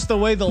think just the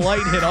way the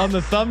light hit on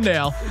the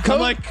thumbnail, I'm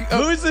like,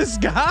 who is this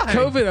guy?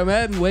 COVID, I'm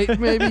adding weight,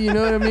 maybe, you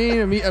know what I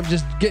mean? I'm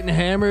just getting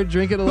hammered,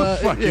 drinking a lot.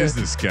 Who the fuck is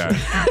this guy?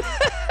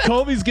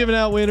 Colby's giving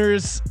out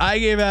winners. I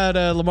gave out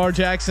Lamar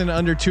Jackson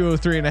under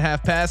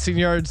 203.5 passing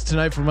yards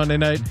tonight for Monday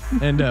night,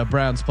 and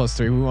Browns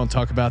 +3. We won't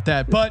talk about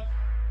that, but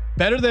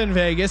Better Than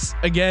Vegas.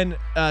 Again,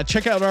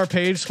 check out our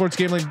page,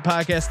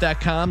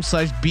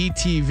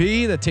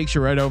 sportsgamblingpodcast.com/BTV. That takes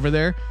you right over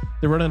there.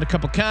 They're running a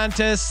couple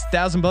contests,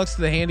 $1,000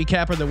 to the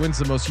handicapper that wins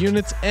the most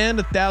units, and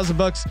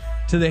 $1,000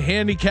 to the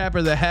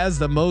handicapper that has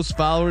the most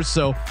followers.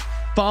 So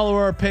follow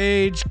our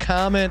page,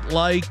 comment,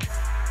 like.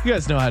 You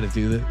guys know how to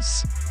do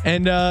this.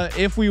 And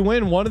if we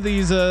win one of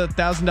these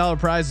 $1,000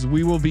 prizes,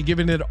 we will be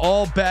giving it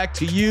all back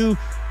to you,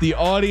 the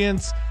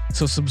audience.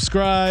 So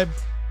subscribe,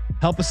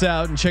 help us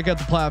out, and check out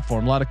the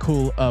platform. A lot of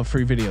cool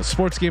free videos.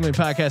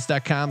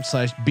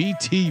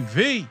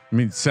 sportsgamblingpodcast.com/BTV. I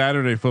mean,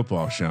 Saturday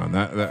football, Sean.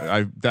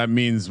 That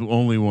means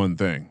only one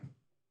thing: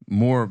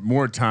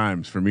 more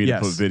times for me to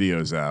put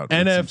videos out.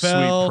 NFL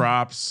some sweet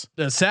props.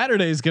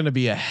 Saturday is going to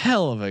be a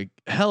hell of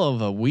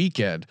a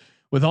weekend.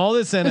 With all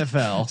this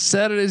NFL,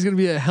 Saturday's gonna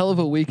be a hell of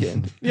a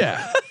weekend.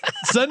 Yeah,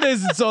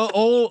 Sundays it's a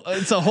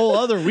whole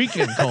other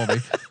weekend, Colby.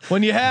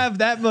 When you have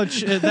that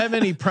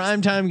many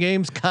primetime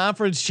games,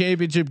 conference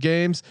championship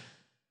games.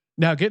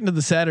 Now getting to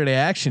the Saturday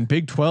action,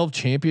 Big 12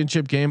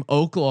 championship game,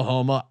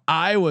 Oklahoma,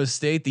 Iowa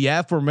State, the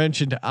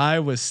aforementioned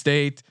Iowa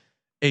State,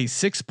 a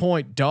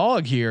 6-point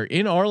dog here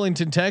in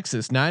Arlington,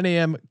 Texas, 9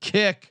 a.m.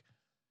 kick.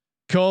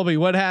 Colby,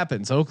 what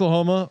happens?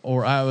 Oklahoma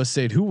or Iowa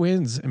State? Who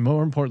wins, and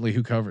more importantly,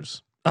 who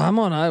covers? I'm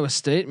on Iowa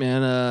State,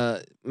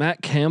 man.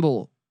 Matt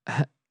Campbell.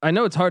 I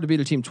know it's hard to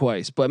beat a team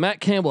twice, but Matt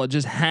Campbell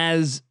just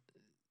has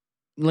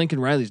Lincoln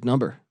Riley's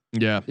number.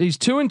 Yeah, he's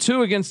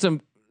 2-2 against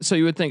him. So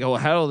you would think, oh,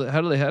 how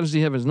does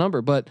he have his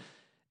number? But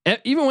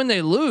even when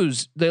they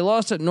lose, they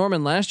lost at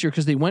Norman last year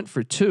because they went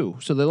for 2,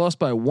 so they lost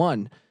by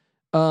 1.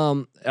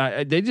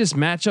 They just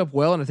match up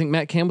well, and I think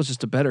Matt Campbell's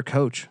just a better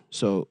coach.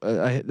 So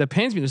that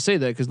pains me to say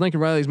that because Lincoln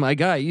Riley's my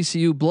guy,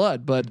 ECU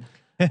blood, but.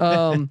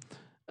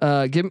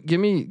 Give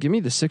me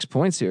the 6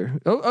 points here.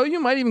 Oh, you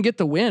might even get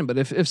the win, but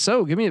if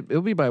so,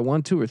 it'll be by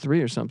 1, 2, or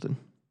 3 or something.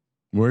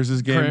 Where's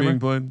this game Kramer. being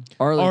played?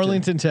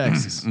 Arlington,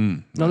 Texas.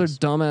 Another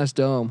dumbass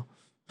dome.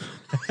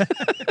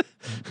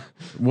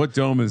 What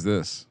dome is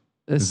this?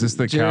 Is this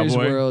the Jerry's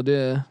Cowboy World?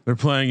 Yeah, They're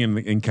playing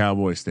in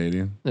Cowboy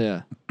Stadium.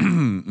 yeah.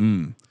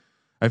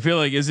 I feel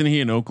like, isn't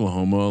he an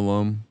Oklahoma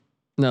alum?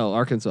 No,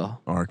 Arkansas.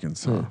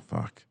 Arkansas. Yeah.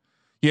 Fuck.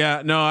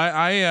 Yeah, no,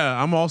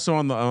 I'm also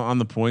on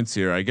the points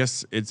here. I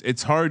guess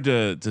it's hard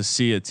to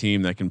see a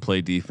team that can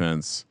play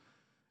defense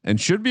and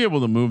should be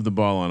able to move the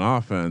ball on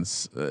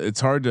offense.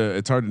 It's hard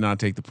to not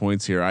take the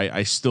points here.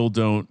 I still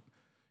don't,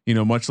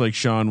 much like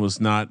Sean was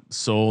not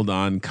sold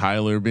on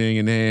Kyler being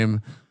a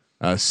name,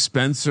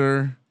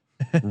 Spencer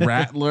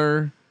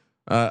Rattler.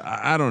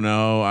 I don't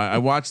know. I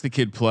watched the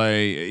kid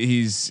play.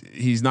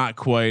 He's not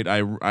quite.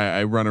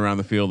 I run around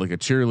the field like a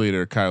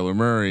cheerleader, Kyler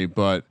Murray,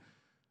 but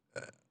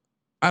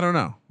I don't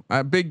know.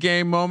 A big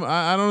game moment.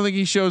 I don't think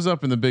he shows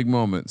up in the big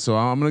moment. So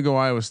I'm going to go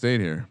Iowa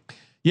State here.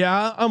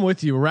 Yeah, I'm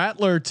with you.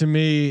 Rattler to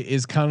me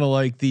is kind of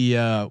like the.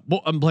 I'm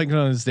blanking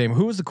on his name.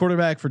 Who was the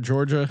quarterback for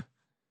Georgia?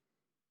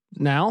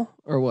 Now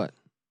or what?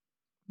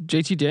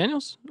 JT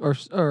Daniels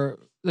or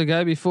the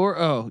guy before?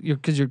 Oh,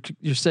 because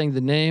you're saying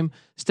the name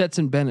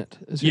Stetson Bennett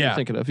is who you're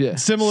thinking of. Yeah,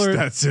 similar.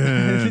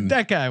 Stetson.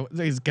 That guy.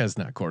 This guy's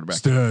not quarterback.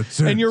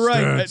 Stetson, and you're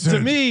right. Stetson. To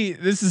me,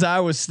 this is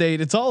Iowa State.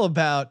 It's all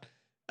about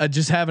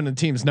just having a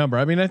team's number.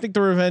 I mean, I think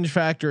the revenge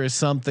factor is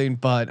something,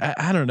 but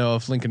I don't know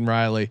if Lincoln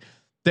Riley.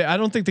 I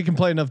don't think they can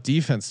play enough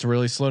defense to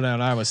really slow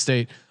down Iowa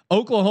State.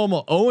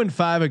 Oklahoma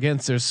 0-5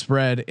 against their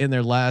spread in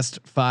their last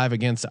 5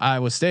 against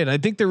Iowa State. I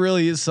think there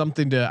really is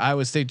something to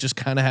Iowa State just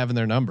kind of having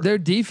their number. Their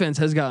defense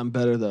has gotten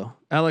better though.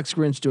 Alex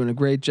Grinch doing a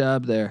great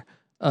job there.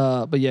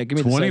 But yeah, give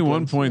me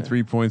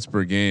 21.3 points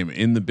per game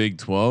in the Big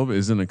 12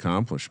 is an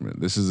accomplishment.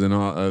 This is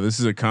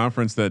a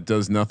conference that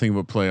does nothing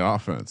but play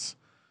offense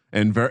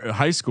and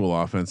high school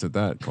offense at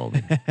that.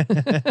 Colby.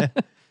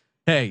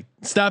 Hey,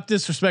 stop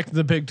disrespecting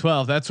the Big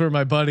 12. That's where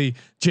my buddy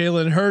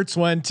Jalen Hurts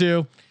went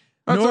to.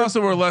 That's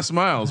also where Les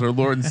Miles, our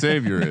Lord and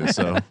Savior, is.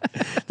 So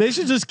they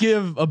should just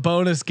give a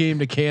bonus game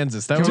to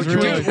Kansas. That was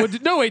really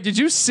no wait. Did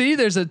you see?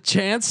 There's a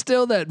chance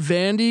still that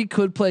Vandy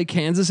could play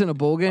Kansas in a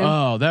bowl game.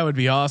 Oh, that would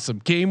be awesome!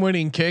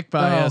 Game-winning kick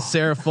by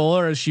Sarah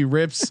Fuller as she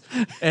rips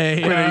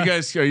a. Wait,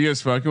 are you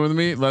guys fucking with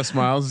me? Les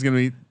Miles is going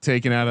to be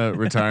taken out of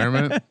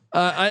retirement.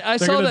 I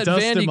saw that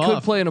Vandy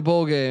could play in a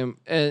bowl game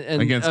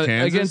and against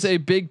Kansas? against a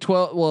Big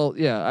 12. Well,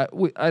 yeah,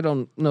 I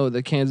don't know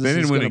that Kansas they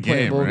didn't is win going a to play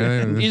game, a bowl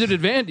right? game. Either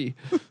did Vandy.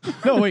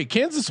 No, wait,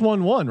 Kansas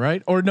won one,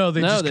 right? Or no,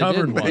 they just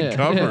covered didn't. one. They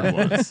covered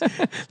once.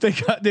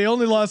 They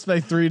only lost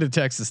by 3 to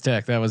Texas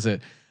Tech. That was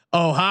it.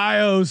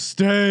 Ohio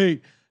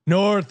State,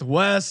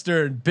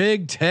 Northwestern,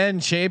 Big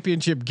Ten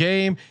championship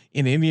game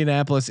in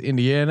Indianapolis,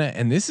 Indiana,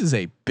 and this is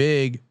a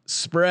big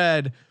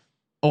spread.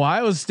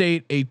 Ohio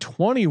State a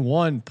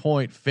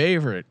 21-point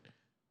favorite.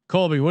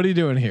 Colby, what are you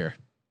doing here?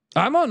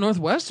 I'm on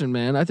Northwestern,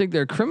 man. I think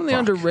they're criminally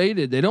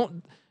underrated. They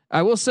don't.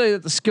 I will say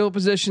that the skill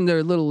position they're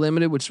a little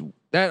limited, which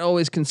that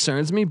always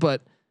concerns me.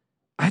 But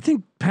I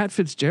think Pat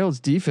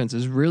Fitzgerald's defense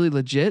is really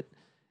legit.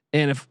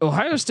 And if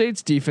Ohio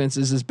State's defense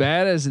is as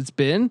bad as it's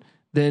been,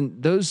 then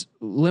those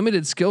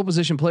limited skill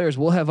position players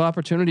will have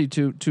opportunity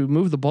to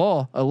move the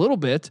ball a little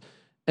bit.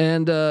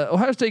 And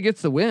Ohio State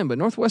gets the win, but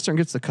Northwestern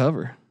gets the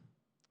cover.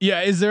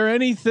 Yeah. Is there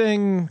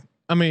anything?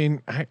 I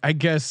mean, I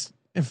guess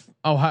if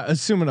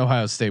assuming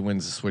Ohio State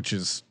wins this, which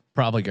is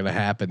probably going to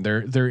happen,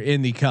 they're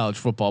in the college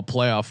football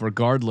playoff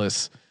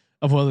regardless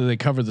of whether they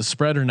cover the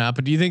spread or not.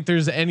 But do you think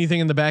there's anything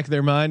in the back of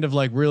their mind of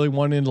like really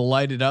wanting to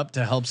light it up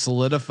to help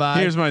solidify?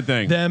 Here's my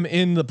thing: them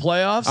in the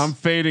playoffs. I'm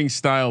fading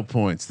style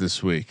points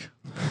this week.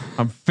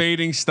 I'm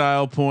fading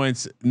style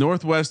points.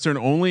 Northwestern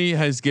only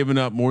has given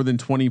up more than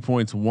 20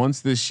 points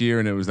once this year,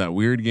 and it was that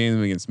weird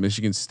game against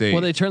Michigan State.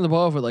 Well, they turned the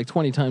ball over like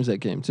 20 times that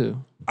game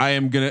too. I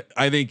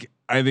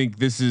think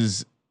this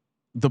is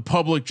the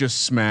public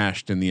just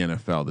smashed in the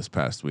NFL this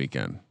past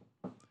weekend.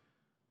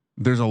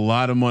 There's a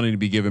lot of money to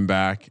be given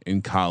back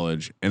in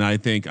college, and I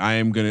think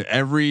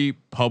every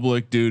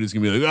public dude is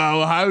gonna be like,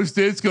 "Oh, Ohio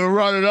State's gonna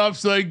run it up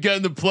so they can get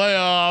in the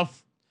playoff."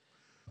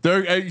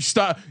 They're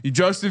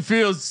Justin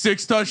Fields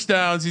 6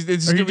 touchdowns.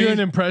 Are you doing an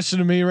impression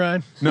of me,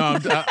 Ryan? No,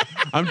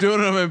 I'm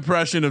doing an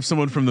impression of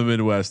someone from the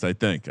Midwest. I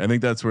think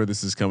that's where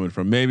this is coming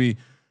from. Maybe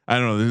I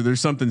don't know.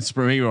 There's something.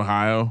 Maybe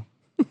Ohio,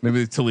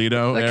 maybe the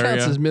Toledo that area.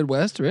 Counts as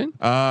Midwest, right?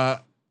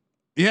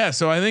 Yeah.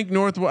 So I think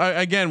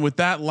again with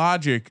that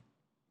logic,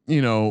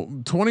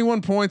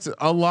 21 points,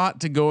 a lot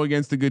to go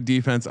against a good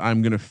defense.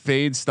 I'm going to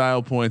fade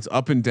style points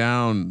up and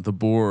down the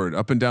board,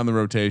 up and down the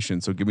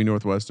rotation. So give me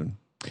Northwestern.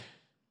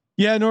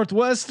 Yeah,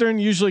 Northwestern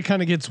usually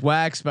kind of gets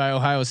waxed by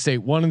Ohio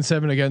State.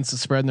 1-7 against the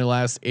spread in their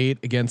last 8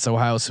 against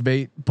Ohio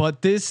State.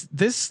 But this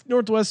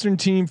Northwestern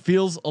team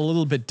feels a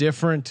little bit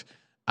different.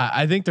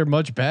 I think they're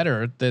much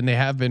better than they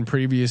have been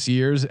previous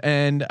years.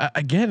 And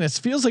again, it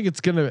feels like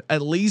it's going to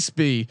at least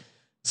be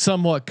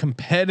somewhat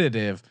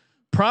competitive.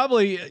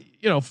 Probably,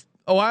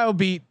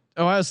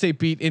 Ohio State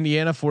beat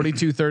Indiana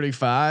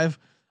 42-35.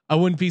 I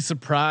wouldn't be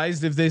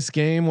surprised if this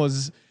game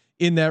was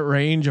in that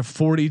range of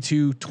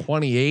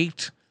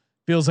 42-28.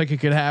 Feels like it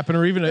could happen,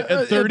 or even a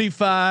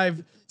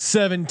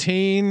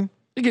 35-17.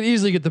 You could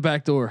easily get the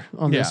back door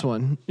on this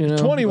one.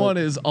 21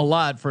 is a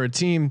lot for a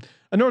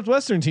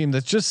Northwestern team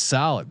that's just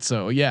solid.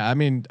 So yeah, I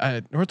mean,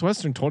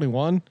 Northwestern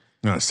 21.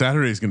 No,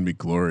 Saturday is going to be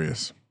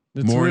glorious.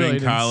 It's Morning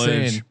really college,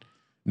 insane.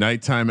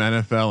 nighttime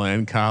NFL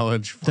and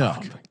college.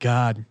 Fuck. Oh my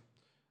God.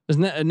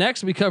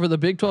 Next, we cover the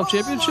Big 12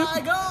 championship.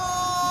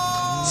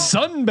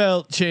 Sun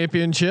Belt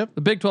Championship.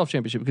 The Big 12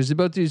 championship, because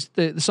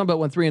the Sun Belt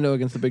went 3-0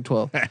 against the Big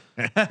 12,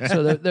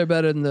 so they're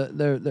better than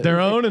they're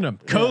owning them.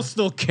 Yeah.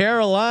 Coastal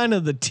Carolina,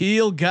 the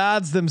Teal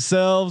Gods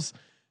themselves,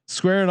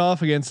 squaring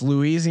off against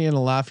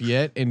Louisiana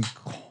Lafayette in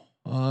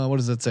what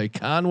does that say?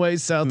 Conway,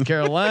 South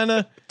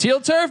Carolina. Teal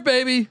turf,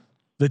 baby.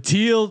 The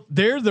Teal,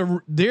 they're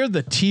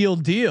the Teal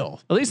deal.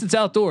 At least it's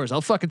outdoors.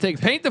 I'll fucking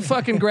paint the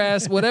fucking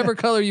grass, whatever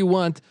color you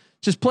want.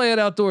 Just play it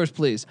outdoors,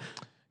 please.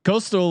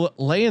 Coastal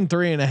laying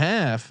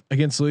 3.5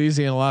 against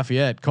Louisiana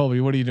Lafayette. Colby,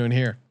 what are you doing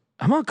here?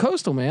 I'm on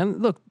Coastal, man.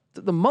 Look,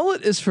 the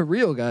mullet is for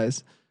real,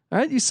 guys. All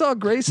right, you saw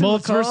Grayson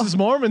Mullets versus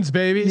Mormons,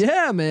 baby.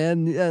 Yeah,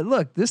 man.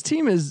 Look, this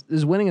team is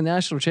winning a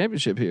national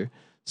championship here.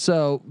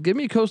 So give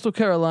me Coastal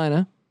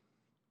Carolina.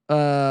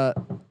 I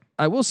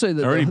will say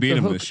that I already beat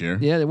them this year.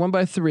 Yeah, they won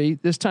by 3.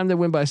 This time they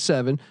win by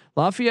 7.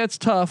 Lafayette's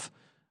tough.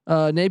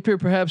 Napier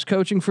perhaps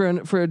coaching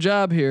for a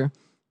job here.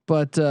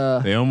 But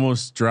they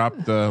almost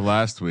dropped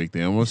last week.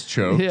 They almost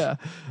choked. Yeah,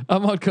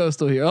 I'm on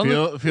Coastal here.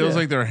 Feels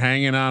like they're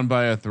hanging on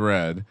by a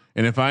thread.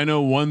 And if I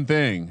know one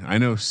thing, I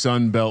know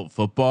Sun Belt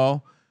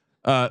football.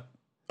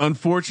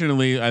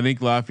 Unfortunately, I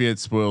think Lafayette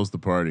spoils the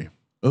party.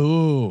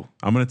 Ooh,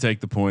 I'm gonna take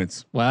the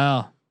points.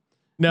 Wow.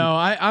 No,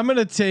 I'm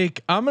gonna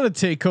take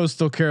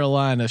Coastal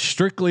Carolina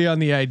strictly on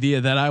the idea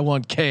that I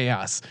want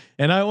chaos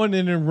and I want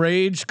an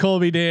enraged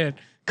Colby Dan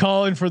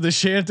calling for the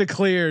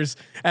Chanticleers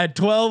at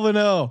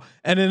 12-0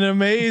 and an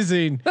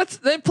amazing.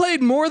 They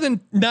played more than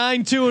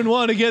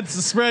 9-2-1 against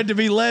the spread to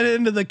be led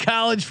into the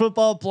college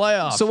football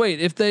playoff. So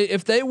wait, if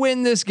they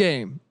win this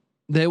game,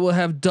 they will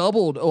have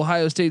doubled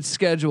Ohio State's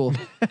schedule,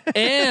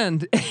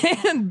 and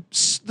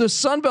the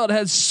Sun Belt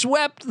has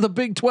swept the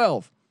Big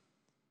 12.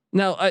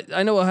 Now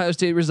I know Ohio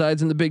State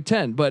resides in the Big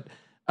 10, but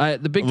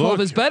the Big 12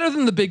 is better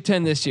than the Big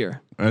 10 this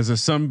year. As a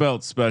Sun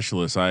Belt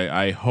specialist,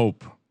 I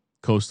hope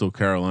Coastal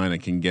Carolina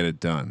can get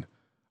it done.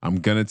 I'm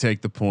gonna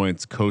take the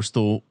points.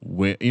 Coastal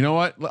win. You know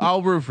what?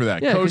 I'll root for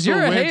that. Yeah, because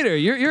you're a hater.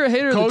 You're a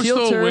hater.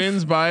 Coastal of the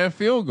wins by a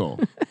field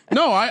goal.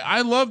 No,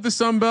 I love the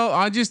Sun Belt.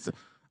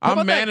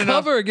 I'm man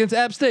enough. Cover against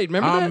App State.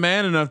 Remember that? I'm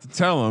man enough to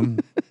tell them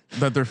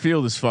that their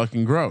field is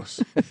fucking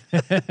gross.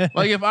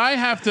 Like if I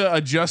have to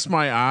adjust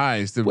my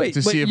eyes to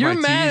see if you're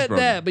my mad tee's at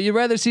broken. that, but you'd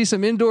rather see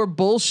some indoor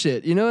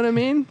bullshit. You know what I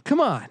mean? Come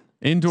on.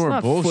 Indoor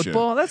bullshit.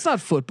 Football. That's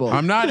not football.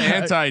 I'm not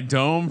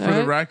anti-dome for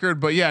the record,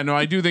 but yeah, no,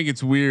 I do think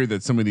it's weird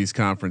that some of these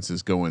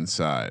conferences go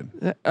inside.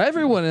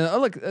 Everyone,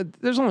 look,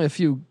 there's only a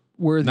few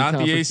worthy. Not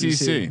the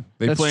ACC.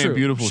 They play in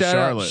beautiful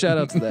Charlotte. Shout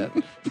out to that.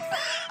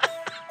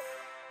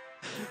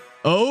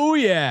 Oh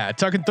yeah,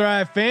 talking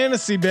Thrive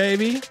Fantasy,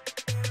 baby.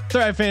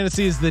 Thrive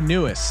Fantasy is the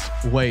newest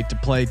way to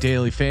play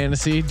daily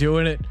fantasy.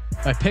 Doing it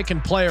by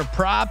picking player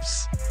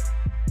props.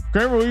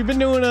 Kramer, we've been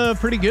doing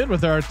pretty good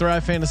with our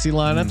Thrive Fantasy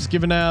lineups,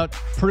 giving out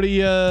pretty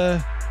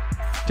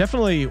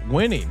definitely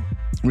winning.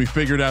 We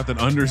figured out that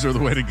unders are the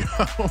way to go.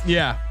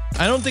 Yeah,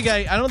 I don't think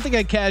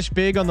I cashed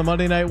big on the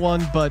Monday night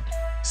one, but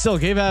still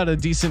gave out a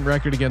decent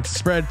record against the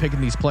spread,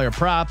 picking these player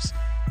props.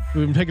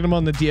 We've been picking them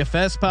on the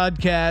DFS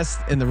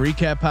podcast and the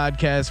recap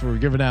podcast where we're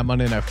giving out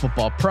Monday Night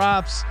Football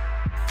props.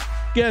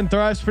 Again,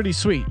 Thrive's pretty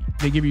sweet.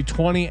 They give you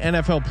 20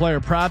 NFL player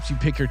props. You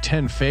pick your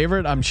 10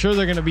 favorite. I'm sure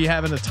they're going to be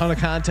having a ton of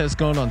contests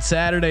going on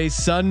Saturday,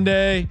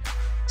 Sunday.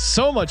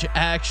 So much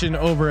action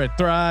over at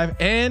Thrive,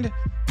 and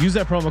use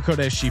that promo code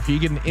SGP.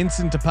 Get an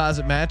instant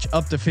deposit match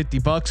up to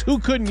 $50. Who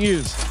couldn't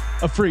use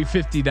a free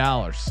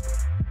 $50?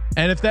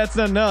 And if that's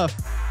not enough,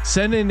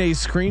 send in a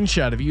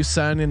screenshot of you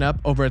signing up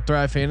over at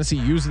Thrive Fantasy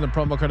using the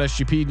promo code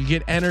SGP, and you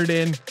get entered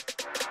in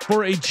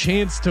for a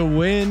chance to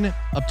win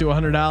up to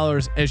 $100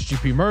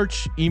 SGP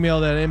merch. Email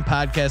that in,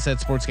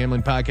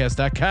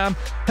 podcast@sportsgamblingpodcast.com.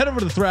 Head over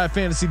to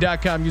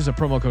thrivefantasy.com. Use the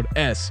promo code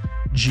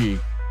SGP.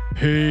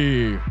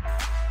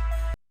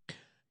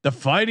 The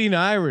Fighting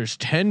Irish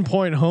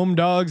 10-point home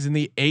dogs in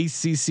the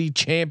ACC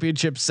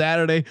Championship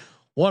Saturday,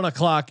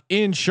 1:00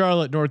 in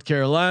Charlotte, North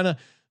Carolina. Of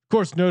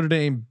course, Notre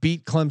Dame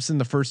beat Clemson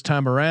the first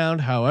time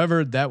around.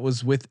 However, that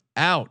was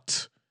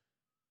without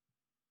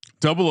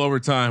double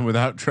overtime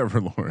without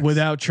Trevor Lawrence.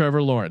 Without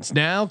Trevor Lawrence.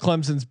 Now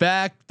Clemson's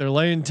back. They're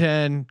laying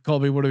 10.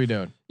 Colby, what are we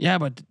doing? Yeah,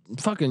 but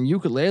fucking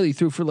Ukulele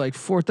threw for like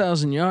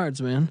 4,000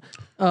 yards, man.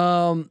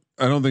 I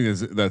don't think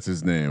that's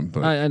his name,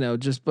 but I know,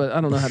 but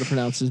I don't know how to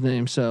pronounce his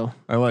name. So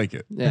I like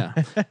it. Yeah.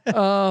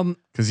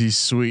 Cause he's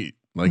sweet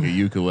like a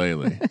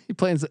ukulele. He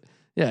plays a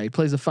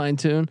fine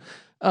tune.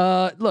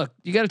 Look,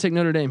 you got to take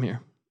Notre Dame here.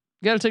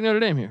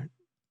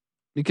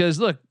 Because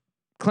look,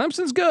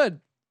 Clemson's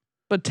good,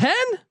 but 10.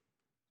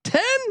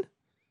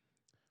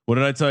 What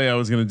did I tell you I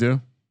was going to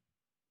do?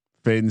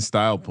 Fade and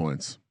style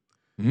points.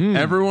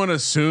 Everyone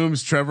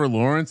assumes Trevor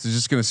Lawrence is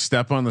just going to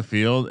step on the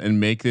field and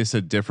make this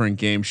a different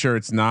game. Sure,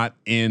 it's not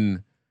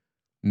in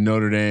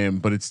Notre Dame,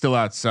 but it's still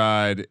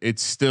outside.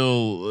 It's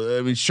still,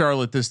 I mean,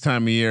 Charlotte this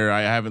time of year,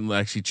 I haven't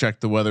actually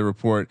checked the weather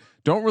report.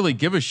 Don't really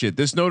give a shit.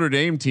 This Notre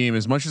Dame team,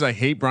 as much as I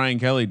hate Brian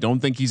Kelly, don't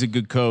think he's a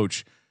good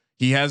coach.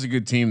 He has a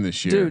good team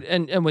this year. Dude.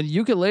 And when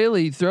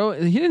Ukulele he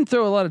didn't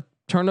throw a lot of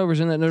turnovers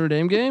in that Notre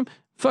Dame game.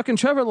 Fucking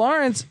Trevor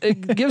Lawrence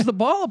gives the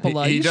ball up a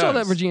lot. You saw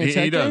that Virginia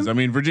Tech he does. game? I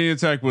mean, Virginia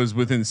Tech was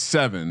within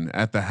 7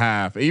 at the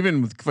half,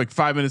 even with like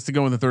 5 minutes to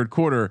go in the third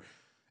quarter.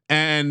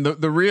 And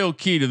the real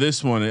key to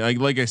this one,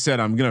 like I said,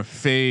 I'm gonna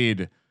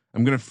fade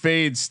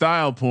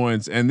style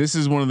points, and this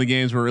is one of the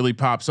games where it really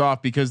pops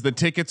off because the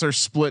tickets are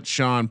split,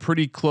 Sean,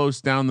 pretty close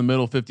down the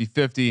middle,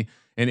 50-50,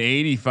 and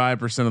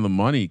 85% of the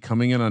money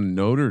coming in on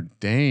Notre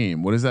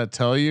Dame. What does that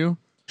tell you?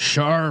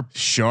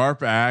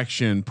 Sharp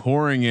action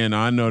pouring in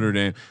on Notre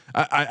Dame.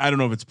 I don't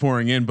know if it's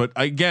pouring in, but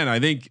again, I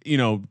think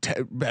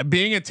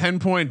being a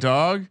 10-point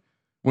dog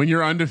when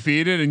you're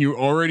undefeated and you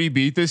already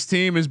beat this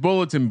team is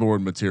bulletin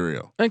board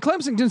material. And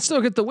Clemson can still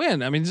get the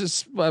win. I mean,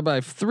 just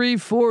by 3,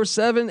 4,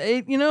 7,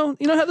 8. You know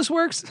how this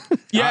works.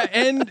 Yeah,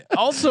 and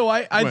also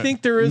I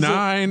think there is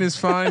 9 is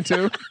fine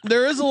too.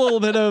 There is a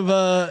little bit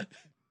of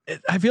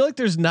I feel like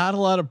there's not a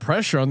lot of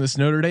pressure on this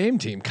Notre Dame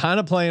team, kind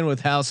of playing with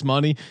house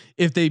money.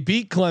 If they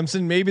beat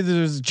Clemson, maybe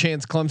there's a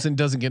chance Clemson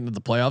doesn't get into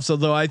the playoffs.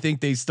 Although I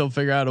think they still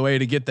figure out a way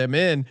to get them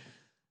in,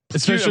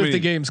 especially if the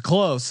game's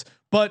close.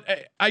 But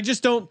I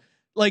just don't.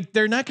 Like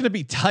they're not going to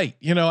be tight.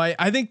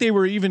 I think they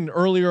were even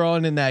earlier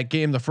on in that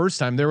game. The first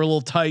time they were a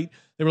little tight,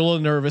 they were a little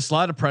nervous, a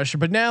lot of pressure,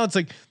 but now it's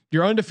like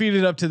you're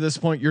undefeated up to this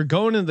point. You're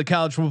going into the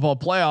college football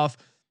playoff.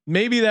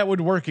 Maybe that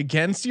would work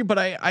against you, but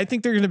I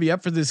think they're going to be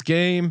up for this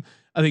game.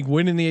 I think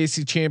winning the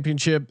AC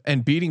championship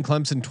and beating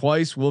Clemson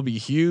twice will be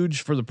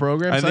huge for the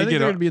program. So I think they're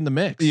going to be in the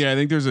mix. Yeah. I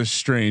think there's a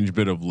strange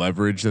bit of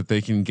leverage that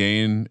they can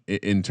gain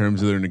in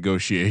terms of their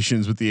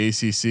negotiations with the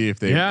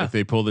ACC. If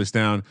they pull this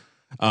down,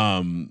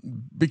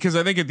 because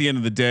I think at the end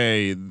of the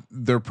day,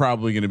 they're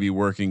probably going to be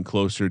working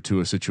closer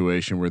to a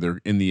situation where they're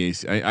in the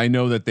AC. I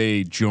know that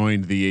they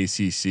joined the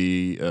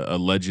ACC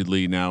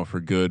allegedly now for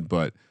good,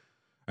 but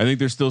I think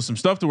there's still some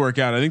stuff to work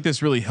out. I think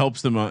this really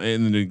helps them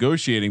in the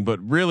negotiating, but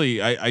really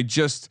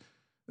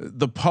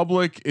the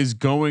public is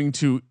going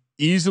to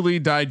easily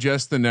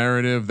digest the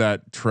narrative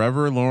that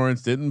Trevor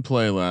Lawrence didn't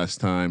play last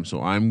time.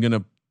 So I'm going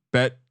to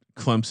bet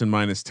Clemson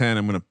 -10.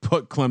 I'm going to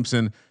put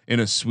Clemson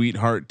in a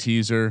sweetheart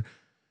teaser.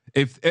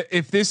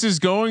 If this is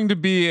going to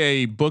be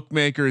a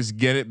bookmakers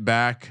get it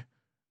back,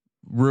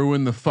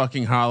 ruin the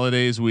fucking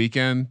holidays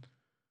weekend,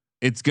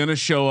 it's going to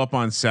show up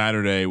on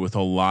Saturday with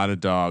a lot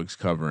of dogs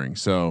covering.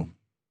 So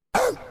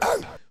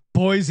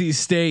Boise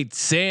State,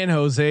 San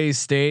Jose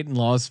State, and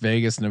Las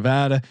Vegas,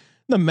 Nevada.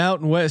 The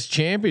Mountain West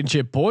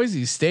Championship,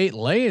 Boise State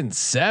laying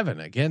 7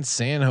 against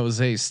San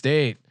Jose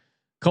State.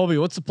 Colby,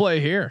 what's the play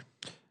here?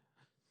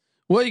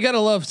 Well, you got to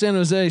love San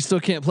Jose. Still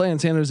can't play in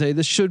San Jose.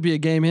 This should be a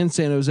game in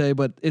San Jose,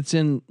 but it's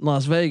in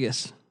Las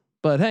Vegas.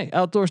 But hey,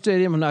 outdoor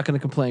stadium. I'm not going to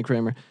complain,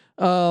 Kramer.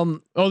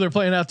 They're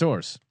playing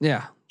outdoors.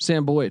 Yeah,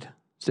 Sam Boyd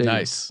Stadium.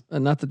 Nice,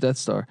 not the Death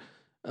Star.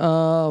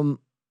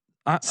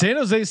 San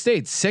Jose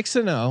State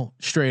 6-0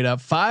 straight up,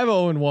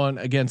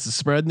 5-0-1 against the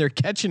spread, and they're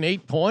catching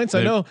 8 points.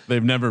 I know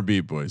they've never beat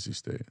Boise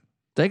State.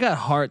 They got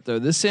heart though.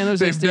 This San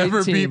Jose State team. They've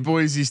never beat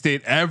Boise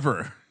State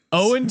ever.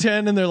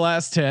 0-10 in their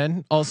last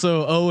 10.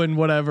 Also 0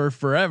 whatever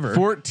forever.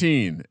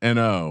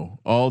 14-0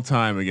 all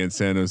time against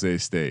San Jose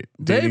State,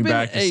 dating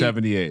back to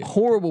 '78.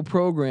 Horrible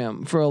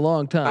program for a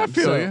long time. I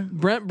feel you.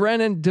 Brent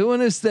Brennan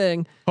doing his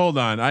thing. Hold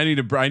on, I need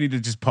to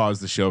just pause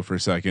the show for a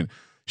second.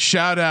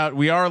 Shout out.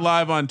 We are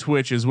live on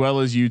Twitch as well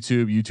as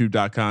YouTube,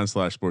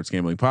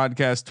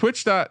 youtube.com/sportsgamblingpodcast,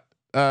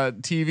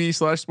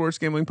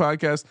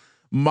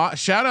 twitch.tv/sportsgamblingpodcast.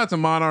 Shout out to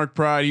Monarch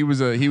Pride. He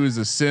was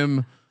a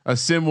sim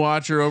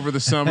watcher over the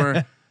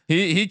summer.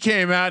 He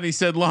came out and he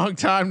said, "Long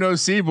time no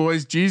see,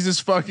 boys.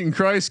 Jesus fucking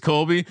Christ,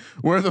 Colby,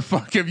 where the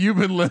fuck have you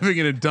been living,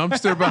 in a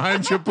dumpster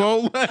behind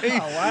Chipotle?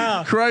 Oh,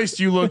 wow,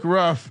 Christ, you look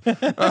rough.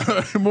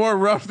 More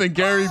rough than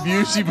Gary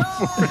Busey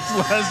before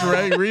his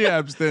last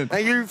rehab stint."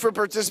 Thank you for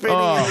participating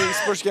in the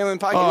Sports Gambling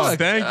Podcast. Oh,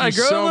 thank you I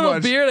grow so a little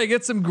much. beard. I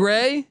get some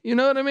gray. You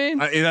know what I mean?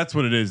 That's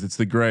what it is. It's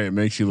the gray. It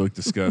makes you look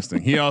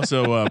disgusting. He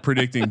also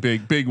predicting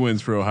big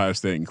wins for Ohio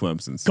State and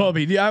Clemson. So.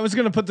 Colby, I was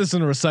going to put this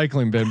in a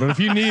recycling bin, but if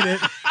you need it.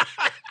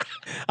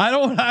 I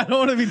don't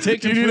want to be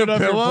taking food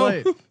off your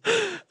plate.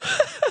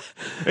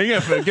 You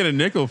gotta get a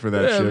nickel for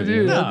that shit.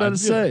 Dude, I was about to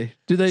say,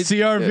 do they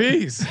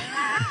CRVs?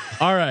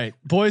 All right,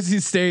 Boise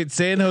State,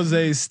 San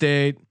Jose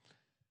State.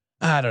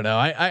 I don't know.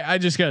 I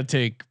just gotta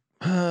take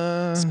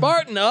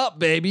Spartan up,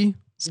 baby.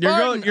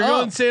 Spartan you're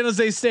going San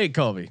Jose State,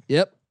 Colby.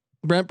 Yep,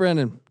 Brent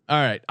Brennan.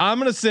 All right, I'm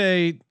gonna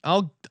say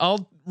I'll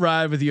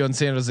ride with you on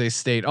San Jose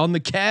State on the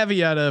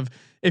caveat of,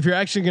 if you're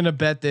actually going to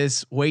bet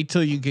this, wait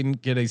till you can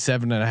get a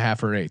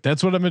 7.5 or 8.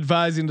 That's what I'm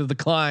advising to the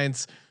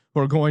clients who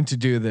are going to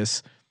do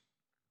this.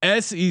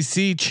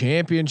 SEC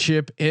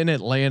championship in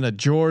Atlanta,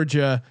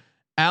 Georgia,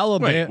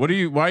 Alabama.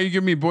 Wait, why are you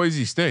giving me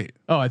Boise State?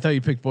 Oh, I thought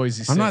you picked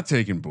Boise State. I'm not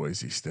taking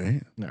Boise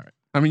State. All right.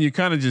 I mean, you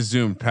kind of just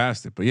zoomed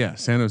past it, but yeah,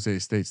 San Jose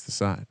State's the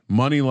side.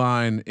 Money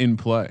line in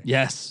play.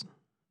 Yes.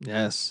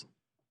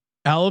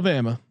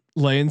 Alabama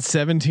laying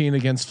 17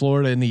 against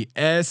Florida in the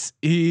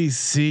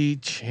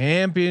SEC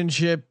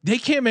championship. They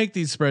can't make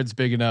these spreads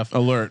big enough.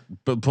 Alert,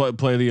 but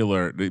play the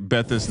alert.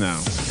 Bet this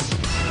now.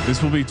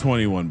 This will be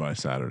 21 by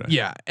Saturday.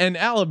 Yeah, and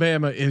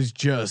Alabama is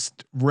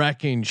just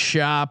wrecking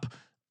shop.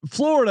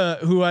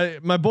 Florida,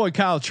 my boy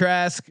Kyle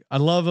Trask, I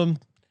love him.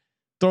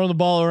 Throwing the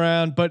ball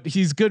around, but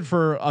he's good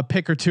for a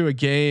pick or two a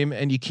game,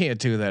 and you can't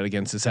do that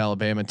against this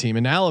Alabama team.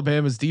 And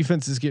Alabama's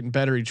defense is getting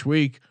better each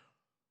week.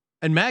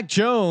 And Mac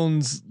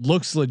Jones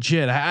looks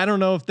legit. I don't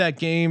know if that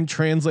game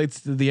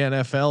translates to the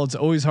NFL. It's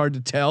always hard to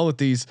tell with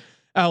these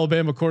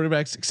Alabama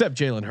quarterbacks, except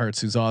Jalen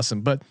Hurts, who's awesome.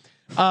 But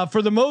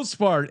for the most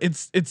part,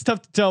 it's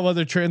tough to tell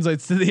whether it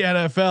translates to the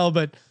NFL.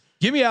 But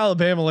give me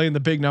Alabama laying the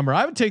big number.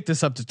 I would take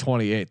this up to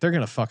 28. They're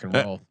gonna fucking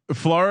roll.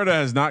 Florida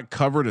has not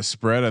covered a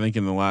spread, I think,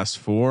 in the last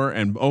 4.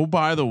 And oh,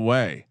 by the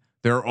way,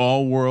 their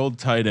all-world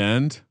tight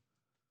end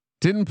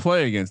didn't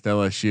play against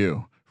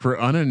LSU for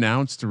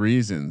unannounced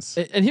reasons.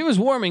 And he was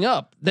warming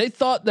up. They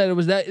thought that it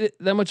was that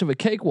much of a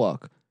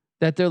cakewalk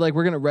that they're like,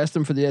 we're gonna rest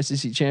him for the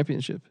SEC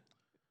championship,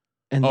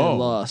 and they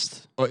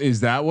lost.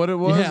 Is that what it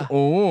was? Yeah.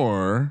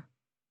 Or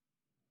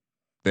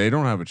they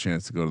don't have a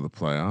chance to go to the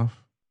playoff.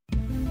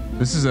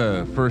 This is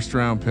a first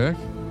round pick.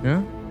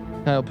 Yeah.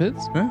 Kyle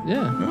Pitts.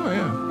 Yeah. Oh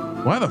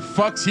yeah. Why the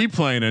fuck's he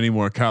playing any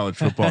more college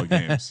football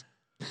games?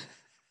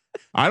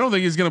 I don't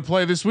think he's going to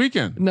play this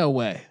weekend. No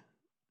way.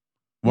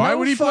 Why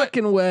would he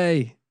fucking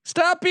way?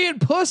 Stop being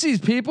pussies,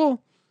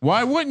 people.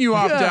 Why wouldn't you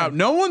opt out?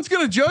 No one's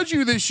going to judge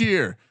you this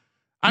year.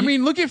 I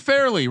mean, look at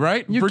Fairleigh,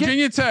 right?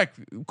 Virginia Tech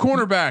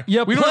cornerback.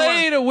 You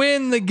play to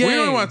win the game. We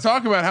don't want to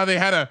talk about how they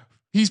had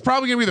he's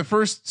probably going to be the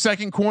first,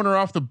 second corner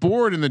off the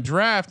board in the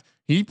draft.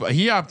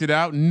 He opted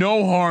out.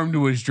 No harm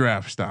to his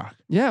draft stock.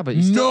 Yeah, but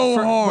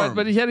harm.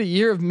 But he had a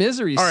year of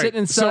misery sitting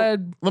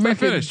inside. So let me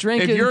finish.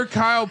 Drinking. If you're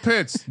Kyle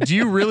Pitts, do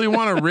you really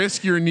want to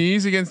risk your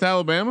knees against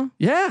Alabama?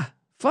 Yeah,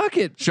 fuck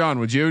it. Sean,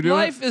 would you do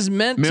Life is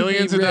meant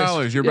millions to be of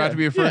dollars. You're about to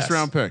be a first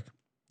round pick.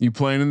 You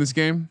playing in this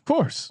game? Of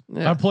course.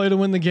 Yeah. I play to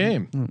win the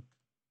game.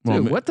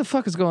 Dude, what the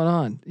fuck is going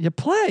on? You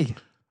play.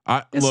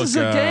 This is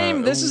a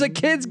game. This is a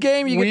kid's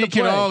game. We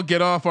can all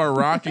get off our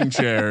rocking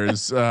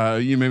chairs.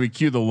 You maybe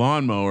cue the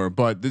lawnmower,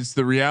 but this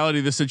the reality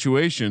of the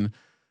situation.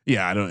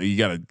 Yeah, I don't. You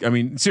gotta. I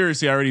mean,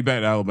 seriously, I already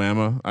bet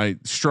Alabama. I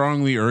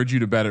strongly urge you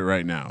to bet it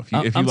right now. If you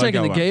I'm like taking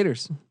Alabama. the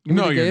Gators. Give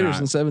me the Gators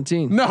in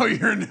 17. No,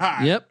 you're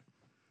not. Yep.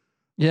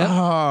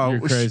 Oh,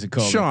 you're crazy,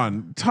 Colby.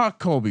 Sean, talk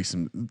Colby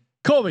some.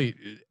 Colby,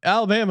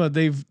 Alabama,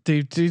 they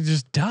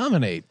just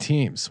dominate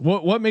teams.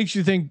 What makes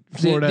you think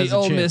Florida has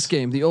a chance?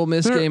 The Ole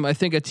Miss game. I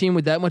think a team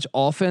with that much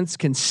offense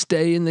can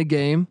stay in the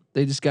game.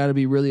 They just got to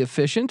be really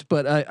efficient.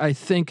 But I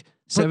think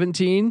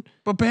 17.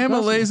 But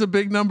Bama lays a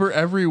big number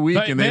every week,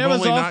 and they've Bama's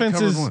only not offense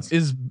covered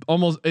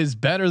once. is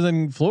better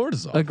than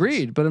Florida's offense.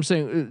 Agreed. But I'm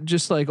saying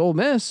just like Ole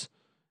Miss,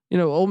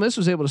 Ole Miss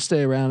was able to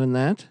stay around in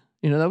that.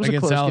 That was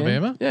against a close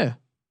Alabama. Game. Yeah,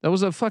 that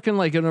was a fucking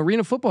like an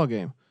arena football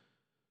game.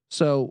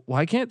 So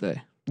why can't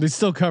they? They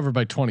still covered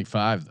by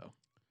 25 though.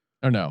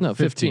 Or no,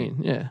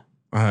 15. Yeah.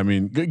 I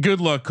mean,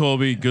 good luck,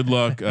 Colby. Good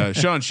luck,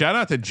 Sean. Shout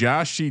out to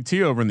Josh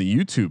GT over in the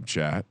YouTube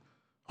chat.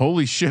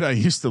 Holy shit! I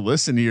used to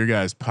listen to your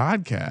guys'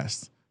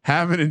 podcast.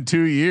 Haven't in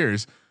 2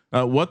 years.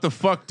 What the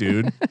fuck,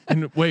 dude?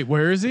 And wait,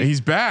 where is he?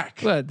 He's back.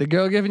 What, the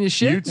girl giving you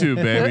shit? YouTube,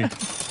 baby.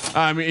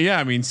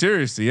 I mean,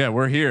 seriously, yeah,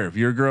 we're here. If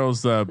your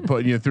girl's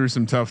putting you through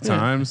some tough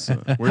times,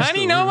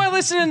 honey, no one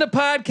listening to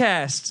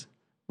podcasts.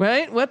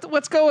 Right?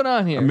 What's going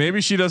on here? Maybe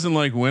she doesn't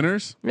like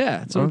winners.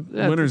 Yeah,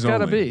 winners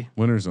gotta only. be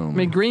Winners only. I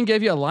mean, Green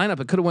gave you a lineup.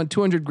 It could have won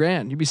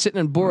 $200,000. You'd be sitting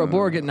in Bora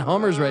Bora getting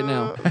Hummers right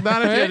now.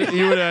 Not if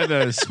you would have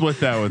had to split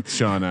that with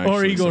Sean, actually,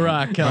 or Eagle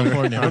Rock,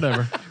 California,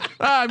 whatever.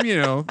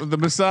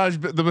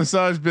 The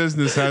massage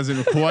business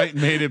hasn't quite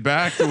made it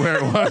back to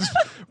where it was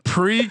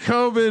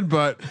pre-COVID,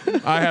 but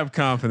I have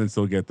confidence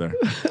they'll get there.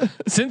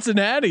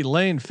 Cincinnati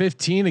laying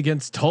 15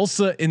 against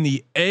Tulsa in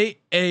the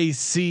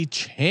AAC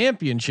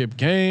championship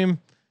game.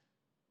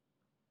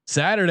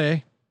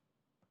 Saturday,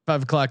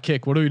 5:00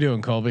 kick. What are we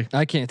doing, Colby?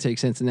 I can't take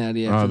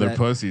Cincinnati after they're that.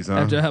 pussies, huh?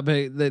 After how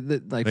big they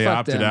fuck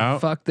opted them.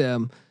 Out. Fuck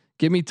them.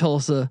 Give me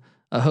Tulsa.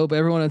 I hope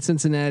everyone at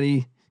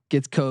Cincinnati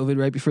gets COVID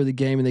right before the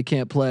game and they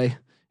can't play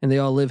and they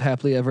all live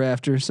happily ever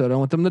after. So I don't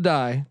want them to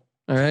die.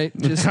 All right,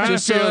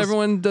 just so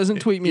everyone doesn't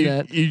tweet me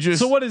that.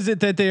 So what is it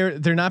that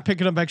they're not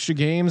picking up extra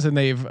games and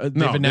they've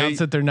announced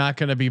that they're not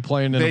going to be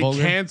playing in a bowl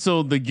game? They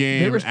canceled the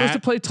game. They were supposed to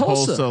play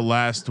Tulsa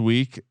last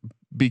week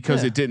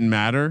because it didn't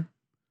matter.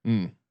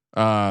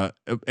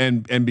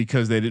 And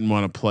because they didn't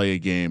want to play a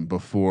game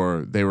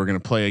before they were going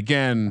to play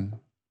again.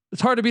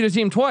 It's hard to beat a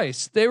team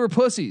twice. They were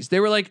pussies. They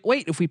were like,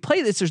 wait, if we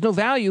play this, there's no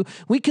value.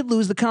 We could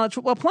lose the college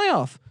football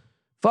playoff.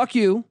 Fuck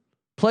you.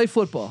 Play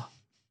football.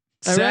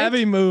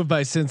 Savvy move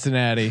by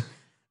Cincinnati.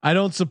 I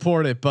don't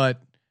support it,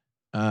 but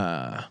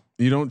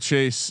you don't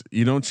chase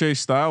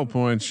style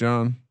points,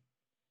 Sean.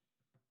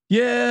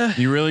 Yeah.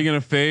 You really going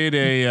to fade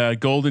a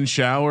golden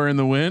shower in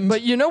the wind?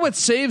 But you know what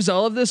saves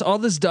all of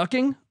this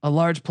ducking? A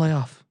large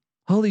playoff.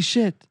 Holy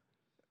shit.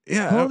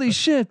 Yeah. Holy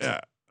shit.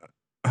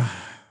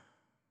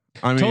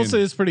 I mean, Tulsa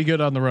is pretty good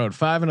on the road.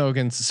 5-0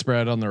 against the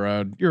spread on the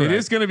road. You're right. It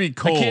is going to be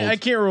cold. I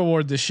can't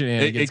reward the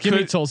shenanigans. Give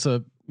me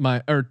Tulsa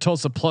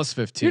Tulsa plus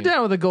 15. You're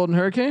down with the Golden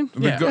Hurricane?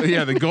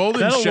 The golden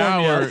That'll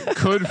shower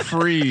could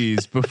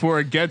freeze before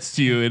it gets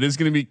to you. It is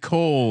going to be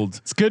cold.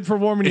 It's good for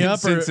warming you in up.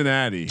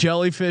 Cincinnati.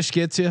 Jellyfish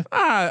gets you.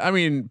 I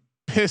mean,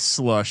 piss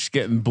slush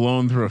getting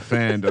blown through a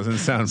fan doesn't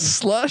sound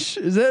slush.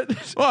 Is it?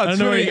 Well, I don't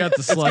know where you got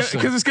the slush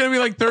because it's going to be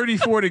like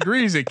 34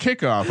 degrees at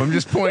kickoff. I'm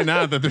just pointing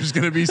out that there's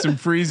going to be some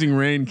freezing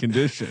rain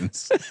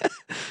conditions.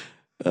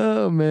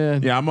 Oh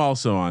man. Yeah, I'm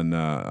also on.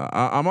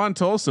 I'm on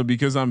Tulsa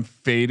because I'm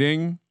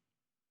fading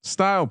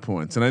style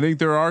points, and I think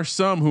there are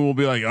some who will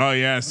be like, "Oh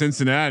yeah,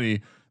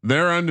 Cincinnati,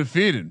 they're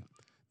undefeated.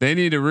 They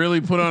need to really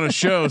put on a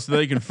show so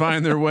they can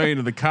find their way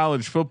into the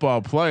college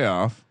football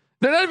playoff."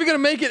 They're not even going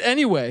to make it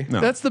anyway.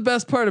 No. That's the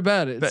best part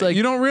about it. It's like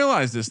you don't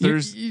realize this.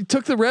 There's you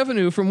took the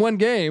revenue from one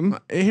game.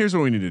 Here's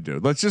what we need to do.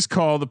 Let's just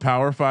call the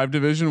Power 5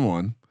 Division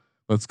 1.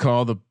 Let's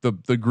call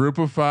the Group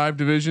of 5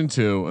 Division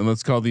 2, and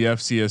let's call the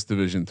FCS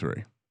Division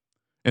 3.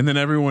 And then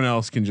everyone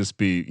else can just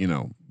be,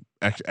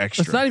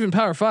 extra. It's not even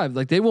Power 5.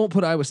 Like they won't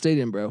put Iowa State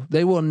in, bro.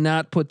 They will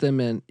not put them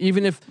in.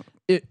 Even if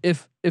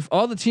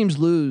all the teams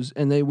lose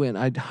and they win,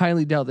 I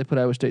highly doubt they put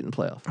Iowa State in the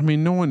playoff. I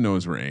mean, no one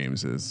knows where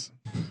Ames is.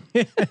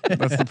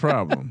 That's the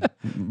problem.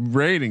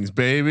 Ratings,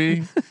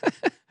 baby.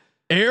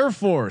 Air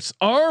Force,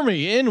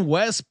 Army in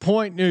West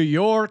Point, New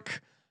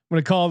York. I'm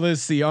going to call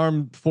this the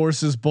Armed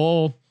Forces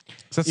Bowl.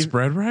 Is that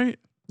spread right?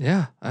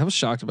 Yeah, I was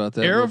shocked about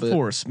that. Air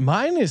Force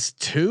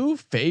 -2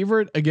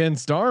 favorite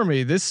against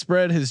Army. This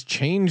spread has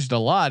changed a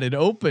lot. It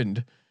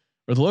opened,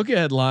 or the look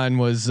ahead line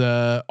was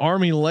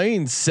Army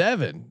laying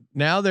 7.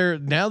 Now they're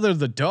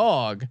the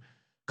dog.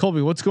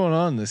 Colby, what's going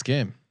on in this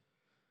game?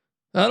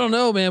 I don't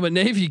know, man, but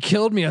Navy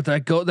killed me at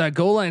that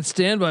goal line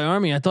stand by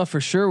Army. I thought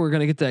for sure we are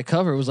gonna get that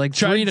cover. It was like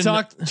try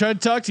to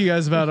talk to you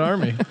guys about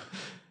Army.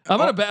 I'm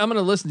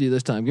gonna listen to you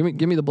this time.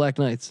 Give me the Black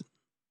Knights.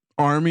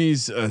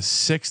 Army's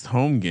 6th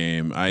home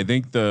game. I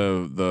think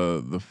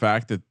the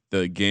fact that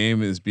the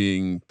game is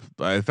being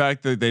the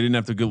fact that they didn't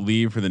have to go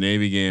leave for the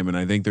Navy game, and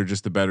I think they're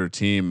just a better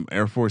team.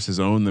 Air Force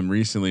has owned them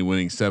recently,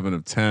 winning 7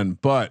 of 10.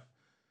 But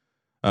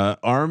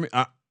Army,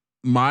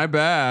 my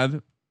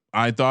bad.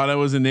 I thought I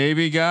was a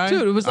Navy guy,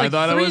 dude. It was like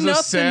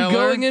 3-0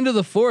 going into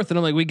the 4th, and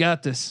I'm like, we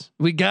got this.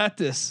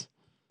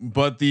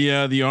 But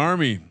the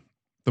Army,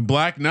 the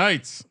Black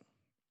Knights,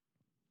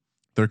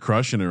 they're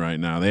crushing it right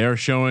now. They are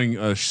showing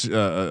a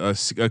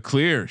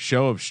clear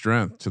show of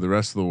strength to the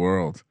rest of the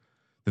world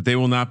that they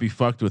will not be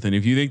fucked with. And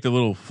if you think the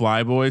little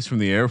flyboys from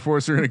the Air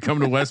Force are going to come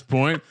to West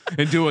Point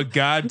and do a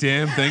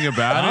goddamn thing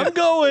about it,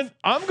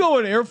 I'm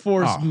going Air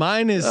Force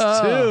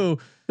 -2.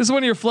 This is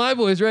one of your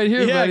flyboys right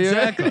here, buddy.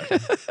 Exactly.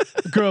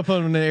 Grew up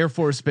on an Air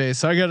Force base,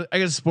 so I got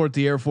to support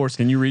the Air Force.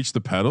 Can you reach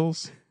the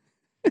pedals?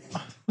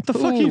 What the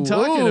fuck are you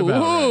talking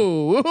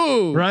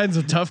about? Ryan's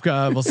a tough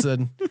guy. All of a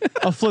sudden,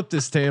 I'll flip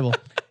this table.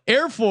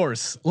 Air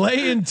Force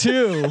laying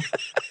 2.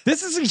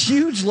 This is a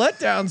huge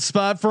letdown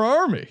spot for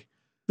Army.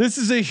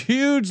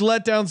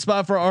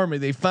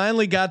 They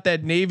finally got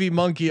that Navy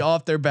monkey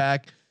off their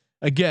back.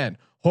 Again,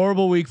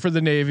 horrible week for the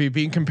Navy,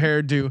 being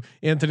compared to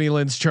Anthony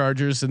Lynn's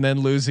Chargers and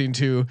then losing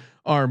to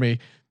Army.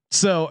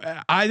 So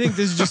I think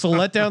this is just a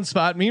letdown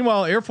spot.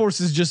 Meanwhile, Air Force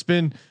has just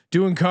been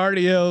doing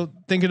cardio,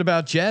 thinking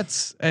about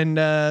jets, and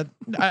I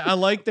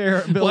like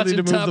their ability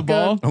to move the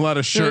ball. A lot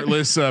of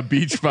shirtless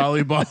beach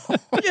volleyball.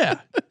 Yeah,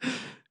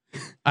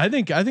 I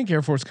think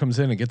Air Force comes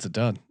in and gets it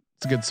done.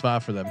 It's a good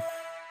spot for them.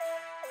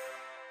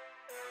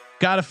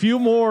 Got a few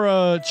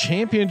more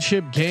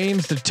championship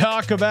games to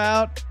talk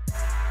about.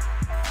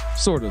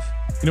 Sort of.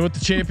 You know what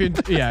the champion?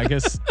 Yeah, I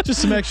guess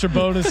just some extra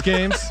bonus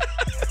games.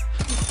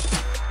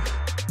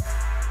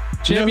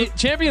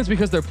 Champions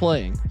because they're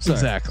playing.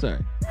 Exactly.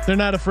 They're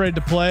not afraid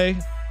to play,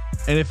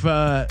 and if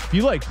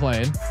you like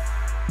playing,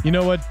 you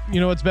know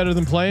what's better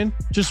than playing?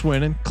 Just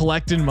winning,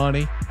 collecting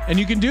money, and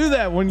you can do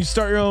that when you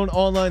start your own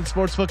online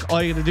sportsbook.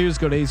 All you got to do is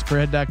go to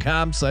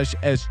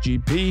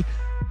aceperhead.com/SGP.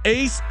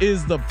 Ace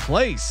is the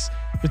place.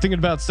 If you're thinking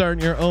about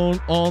starting your own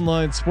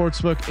online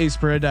sportsbook,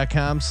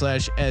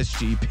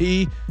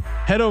 aceperhead.com/SGP.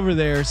 Head over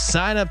there,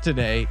 sign up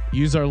today,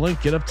 use our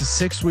link, get up to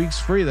 6 weeks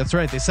free. That's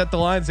right. They set the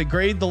lines, they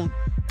grade the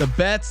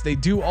bets, they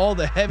do all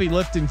the heavy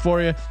lifting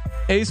for you.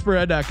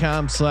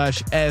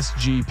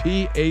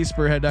 aceperhead.com/SGP.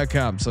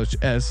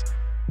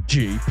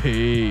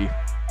 aceperhead.com/SGP.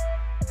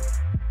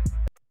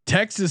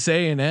 Texas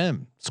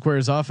A&M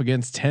squares off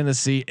against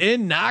Tennessee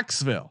in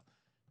Knoxville.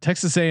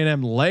 Texas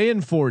A&M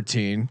laying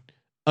 14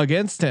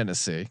 against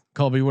Tennessee.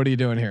 Colby, what are you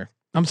doing here?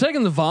 I'm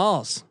taking the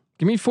Vols.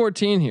 Give me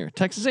 14 here.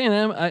 Texas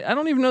A&M. I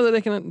don't even know that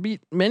they can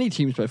beat many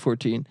teams by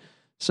 14.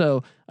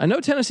 So I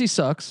know Tennessee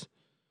sucks.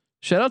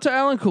 Shout out to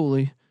Alan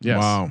Cooley. Yes.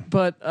 Wow.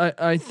 But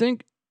I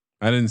think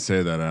I didn't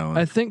say that, Alan.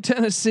 I think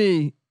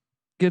Tennessee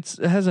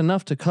has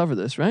enough to cover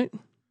this, right?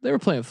 They were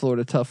playing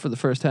Florida tough for the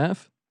first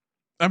half.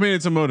 I mean,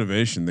 it's a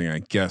motivation thing, I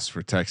guess,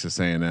 for Texas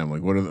A&M.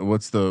 Like,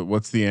 what's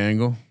the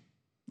angle?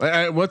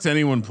 What's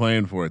anyone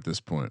playing for at this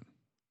point?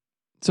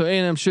 So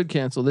A&M should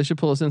cancel. They should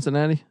pull a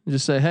Cincinnati and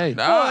just say, "Hey,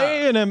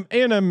 well,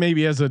 A&M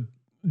maybe as a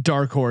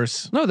dark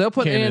horse. no, they'll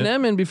put candidate.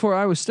 A&M in before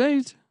Iowa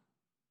State."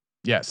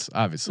 Yes,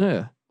 obviously.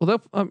 Yeah.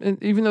 Well,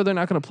 and even though they're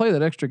not going to play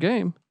that extra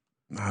game.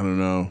 I don't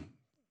know.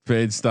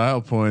 Fade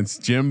style points,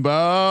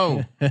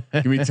 Jimbo.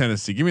 Give me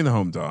Tennessee. Give me the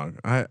home dog.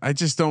 I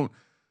just don't.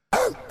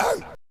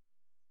 I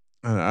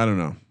don't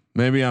know.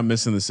 Maybe I'm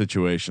missing the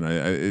situation.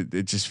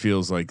 It just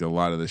feels like a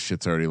lot of this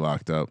shit's already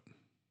locked up.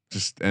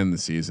 Just end the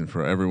season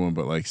for everyone,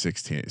 but like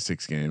 6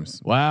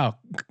 games. Wow.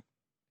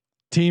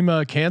 Team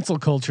cancel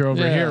culture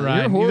over here,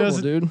 Ryan. You're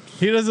horrible, dude.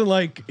 He doesn't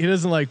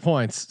like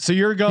points. So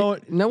you're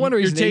going. No wonder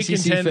you're he's taking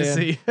an ACC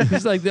Tennessee. fan.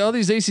 He's like all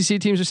these ACC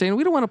teams are saying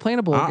we don't want to play in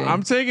a bowl game.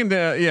 I'm taking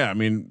the I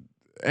mean,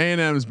 A&M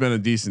has been a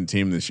decent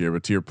team this year,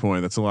 but to your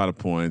point, that's a lot of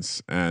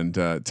points. And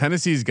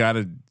Tennessee's got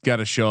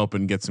to show up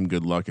and get some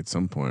good luck at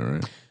some point,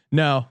 right?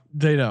 No,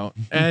 they don't.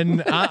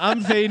 And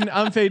I'm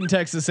fading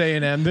Texas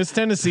A&M. This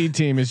Tennessee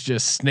team is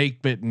just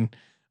snake bitten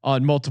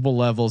on multiple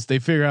levels. They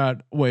figure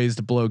out ways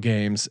to blow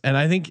games. And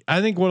I think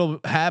what'll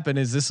happen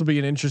is this will be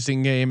an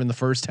interesting game in the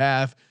first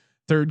half,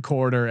 third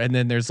quarter, and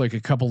then there's like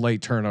a couple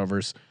late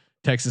turnovers.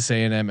 Texas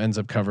A&M ends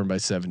up covering by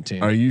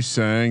 17. Are you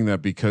saying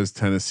that because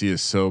Tennessee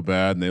is so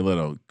bad and they let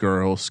a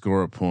girl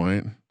score a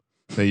point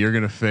that you're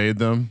going to fade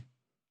them?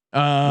 Is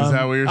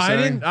that what you're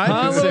saying?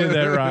 I didn't say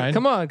that, Ryan.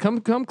 Come on,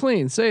 come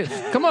clean. Say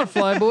it. Come on,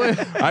 fly boy.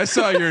 I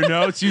saw your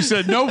notes. You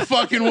said no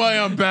fucking way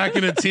I'm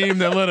backing a team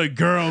that let a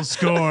girl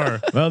score.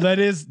 Well, that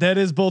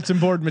is bulletin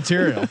board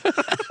material.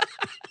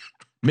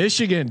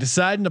 Michigan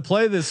deciding to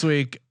play this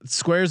week,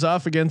 squares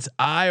off against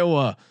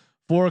Iowa.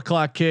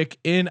 4:00 kick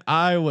in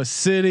Iowa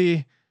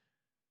City.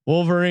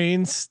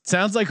 Wolverines.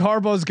 Sounds like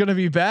Harbaugh's going to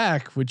be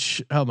back,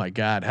 which, oh my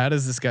God, how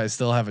does this guy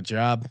still have a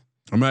job?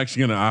 I'm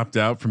actually going to opt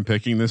out from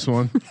picking this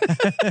one.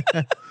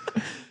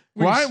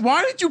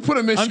 Why did you put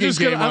a Michigan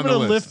game on the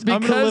list?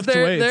 Because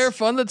they're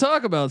fun to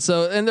talk about.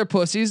 So, and they're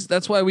pussies.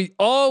 That's why we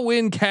all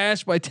win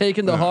cash by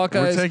taking the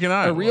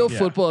Hawkeyes, a real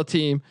football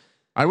team.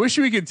 I wish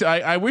we could.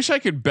 I wish I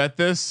could bet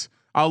this.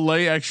 I'll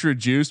lay extra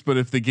juice, but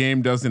if the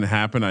game doesn't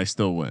happen, I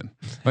still win.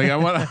 Like I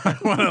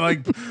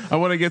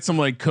want to get some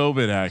like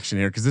COVID action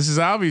here because this is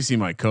obviously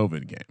my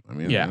COVID game. I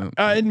mean,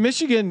 in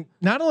Michigan,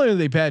 not only are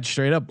they bad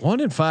straight up,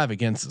 1-5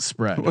 against the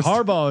spread.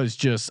 Harbaugh is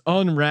just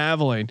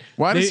unraveling.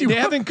 Why does they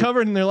haven't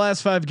covered in their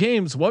last 5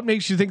 games? What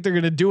makes you think they're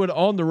going to do it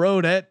on the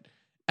road at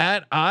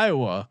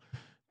Iowa?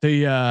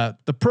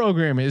 The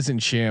program is in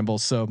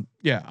shambles. So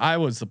yeah,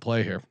 Iowa's the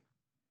play here.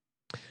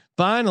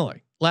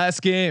 Finally,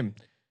 last game.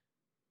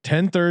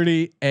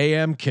 10:30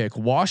 a.m. kick.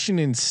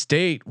 Washington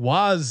State.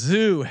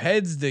 Wazoo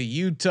heads to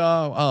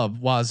Utah.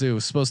 Wazoo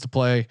was supposed to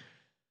play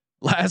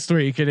last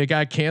week and it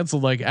got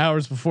canceled like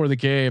hours before the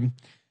game.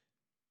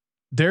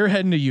 They're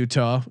heading to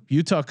Utah.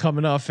 Utah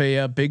coming off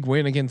a big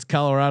win against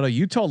Colorado.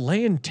 Utah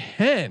laying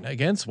 10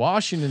 against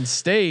Washington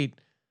State.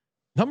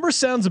 Number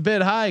sounds a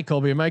bit high,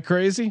 Colby. Am I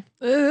crazy?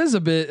 It is a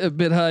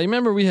bit high.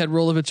 Remember we had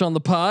Rolovich on the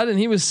pod and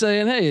he was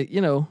saying, "Hey,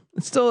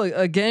 it's still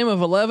a game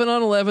of 11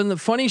 on 11, the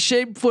funny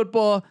shaped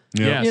football."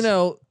 Yes.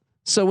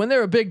 So when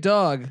they're a big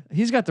dog,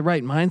 he's got the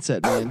right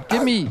mindset, man.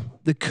 Give me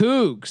the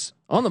Cougs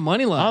on the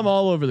money line. I'm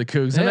all over the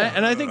Cougs,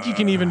 and I think you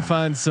can even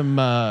find some.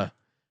 I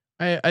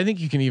think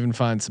you can even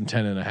find some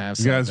 10.5.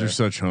 You guys are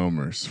such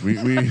homers.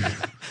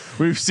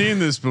 We've seen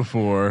this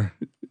before.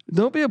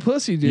 Don't be a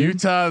pussy, dude.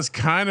 Utah's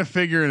kind of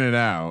figuring it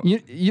out.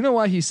 You know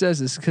why he says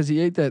this? Because he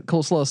ate that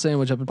coleslaw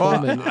sandwich up in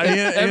Pullman.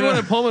 Everyone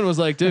at Pullman was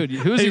like, "Dude,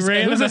 who's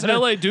this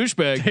LA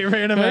douchebag?" They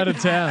ran him out of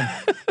town.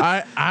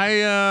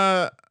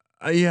 I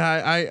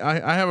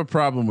have a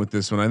problem with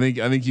this one. I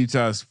think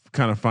Utah's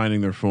kind of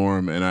finding their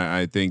form, and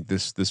I think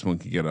this one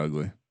could get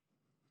ugly.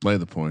 Lay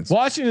the points.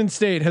 Washington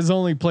State has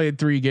only played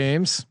 3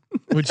 games,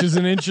 which is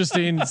an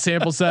interesting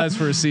sample size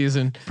for a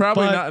season.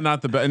 Probably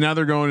not the best. Now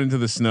they're going into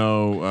the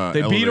snow.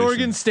 They beat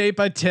Oregon State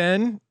by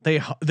 10. They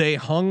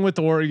hung with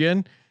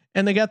Oregon,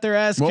 and they got their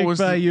ass kicked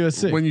by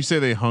USC. When you say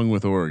they hung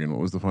with Oregon, what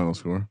was the final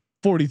score?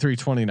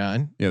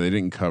 43-29. Yeah, they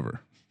didn't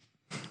cover.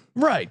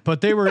 Right,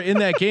 but they were in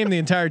that game the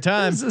entire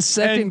time. This is the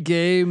second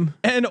game,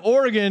 and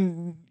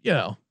Oregon,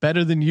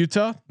 better than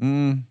Utah.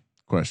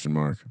 Question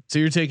mark. So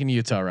you're taking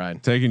Utah,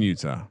 Ryan? Taking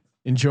Utah.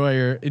 Enjoy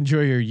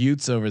your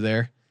Utes over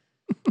there.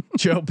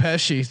 Joe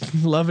Pesci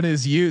loving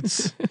his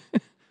Utes.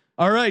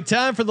 All right,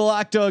 time for the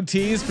Lock Dog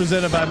Tease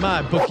presented by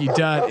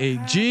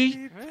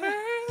MyBookie.ag.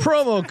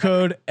 Promo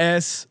code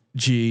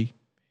SGP.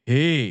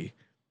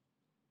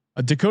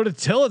 Dakota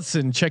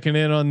Tillotson checking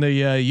in on the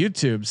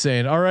YouTube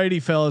saying,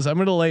 "Alrighty, fellas, I'm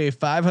going to lay a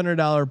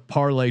 $500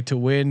 parlay to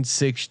win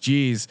 6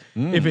 Gs.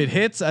 If it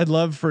hits, I'd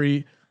love for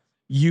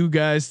you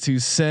guys to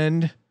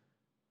send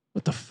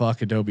what the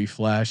fuck Adobe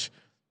Flash."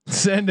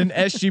 Send an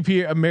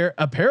SGP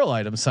apparel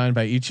item signed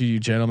by each of you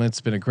gentlemen. It's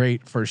been a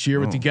great first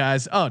year with you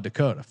guys. Oh,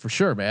 Dakota, for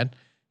sure, man.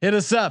 Hit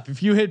us up.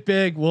 If you hit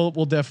big, we'll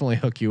definitely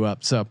hook you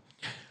up. So,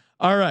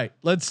 All right,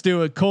 let's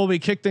do it. Colby,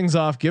 kick things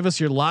off. Give us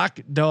your lock,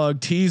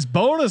 dog, tease,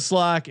 bonus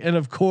lock, and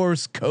of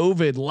course,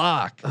 COVID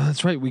lock.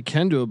 That's right. We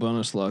can do a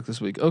bonus lock this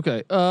week.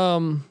 Okay.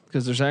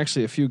 Because there's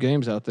actually a few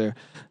games out there.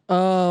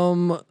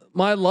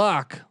 My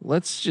lock.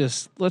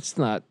 Let's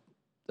not.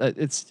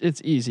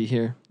 It's easy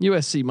here.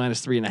 USC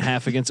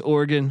 -3.5 against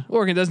Oregon.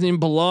 Oregon doesn't even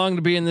belong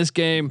to be in this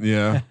game.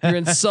 Yeah, You're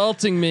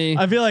insulting me.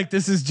 I feel like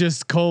this is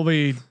just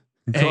Colby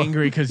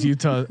angry because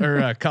Utah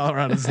or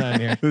Colorado's not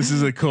here. this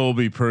is a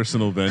Colby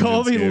personal vengeance.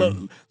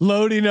 Colby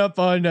loading up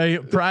on a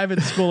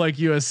private school like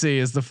USC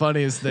is the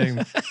funniest thing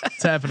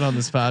that's happened on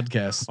this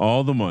podcast.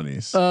 All the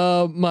monies.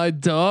 My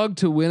dog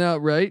to win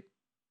outright.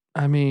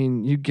 I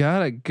mean, you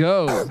gotta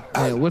go.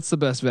 Man, what's the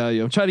best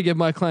value? I'm trying to give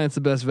my clients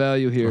the best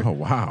value here. Oh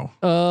wow.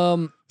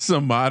 It's a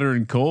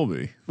modern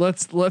Colby.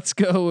 Let's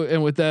go.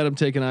 And with that, I'm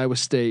taking Iowa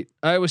State.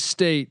 Iowa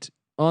State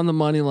on the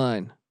money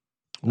line.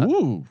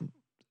 Ooh,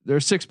 they're a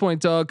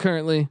 6-point dog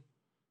currently.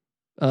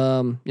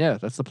 Yeah,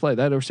 that's the play.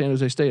 That over San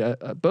Jose State.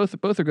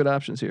 Both are good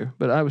options here,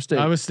 but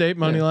Iowa State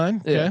money line.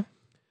 Okay. Yeah.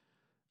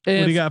 And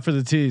what do you got for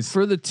the tees?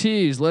 For the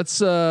tees,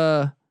 let's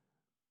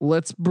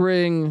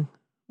bring.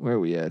 Where are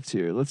we at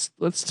here?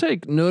 Let's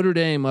take Notre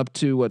Dame up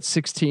to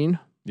 16.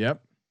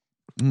 Yep.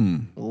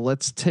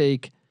 Let's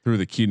take Through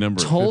the key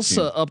number.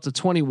 Tulsa up to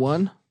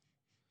 21.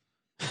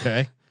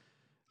 Okay.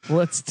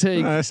 Let's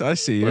take. I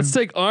see you. Let's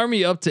take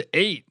Army up to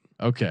 8.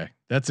 Okay,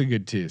 that's a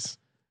good tease.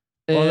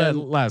 And, well, that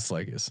last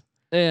leg is.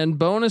 And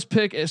bonus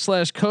pick /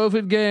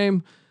 COVID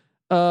game.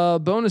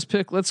 Bonus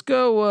pick. Let's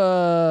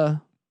go.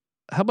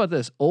 How about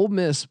this? Ole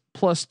Miss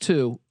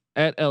 +2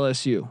 at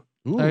LSU.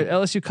 Ooh. All right,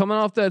 LSU coming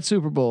off that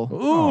Super Bowl. Ooh,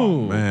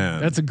 Oh,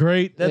 man. that's a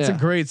great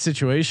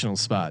situational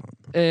spot.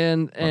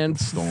 And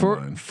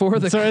for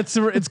the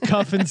So it's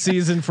cuffing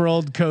season for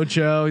old Coach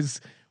O. He's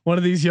one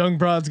of these young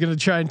broads going to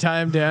try and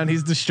tie him down.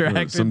 He's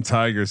distracted. Some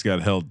Tigers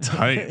got held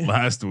tight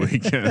last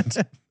weekend.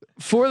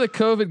 For the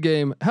COVID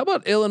game, how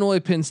about Illinois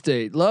Penn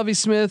State? Lovie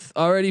Smith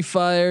already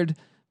fired.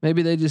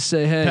 Maybe they just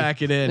say, "Hey,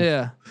 pack it in."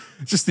 Yeah,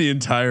 Just the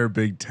entire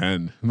Big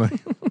Ten. Like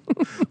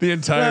the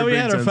entire. Well, we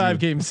Big had our Ten's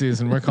 5-game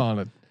season. We're calling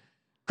it.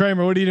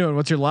 Kramer, what are you doing?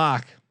 What's your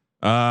lock?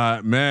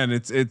 Man,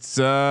 it's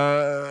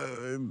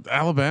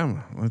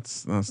Alabama.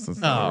 Let's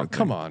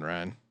come on,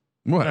 Ryan.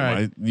 What?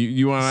 Right.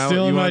 You want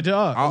stealing my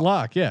dog?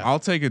 Lock? Yeah, I'll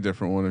take a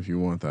different one if you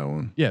want that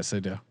one. yes, I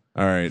do.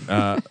 All right.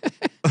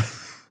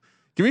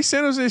 Give me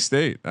San Jose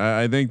State.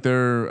 I think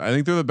they're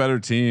the better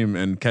team,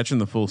 and catching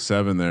the full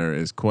 7 there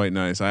is quite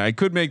nice. I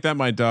could make that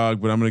my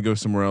dog, but I'm going to go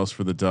somewhere else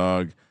for the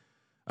dog.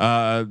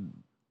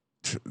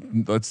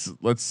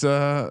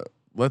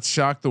 Let's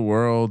shock the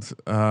world.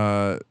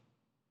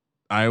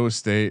 Iowa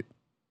State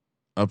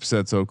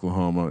upsets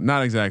Oklahoma.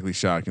 Not exactly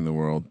shocking the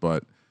world,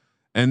 but.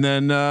 And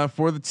then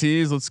for the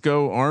tees, let's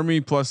go Army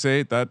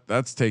 +8.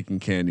 That's taking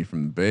candy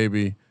from the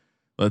baby.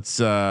 Let's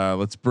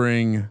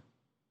bring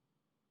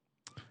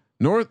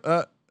North.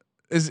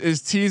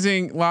 Is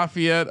teasing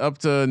Lafayette up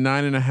to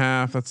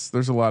 9.5.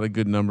 There's a lot of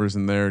good numbers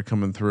in there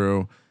coming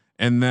through.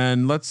 And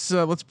then let's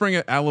bring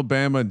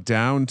Alabama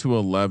down to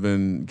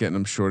 11. Getting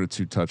them short of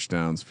 2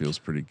 touchdowns feels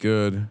pretty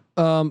good.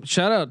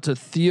 Shout out to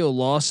Theo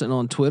Lawson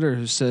on Twitter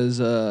who says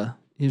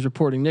he's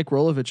reporting Nick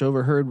Rolovich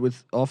overheard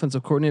with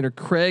offensive coordinator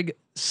Craig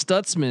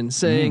Stutzman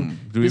saying,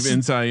 "Do we have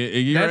inside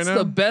Iggy right now? That's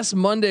the best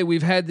Monday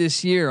we've had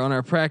this year on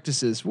our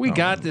practices. We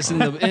got this in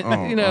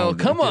the.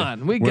 Come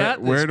on, we got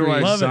this. Where do I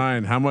Love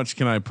sign? How much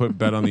can I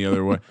bet on the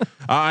other way?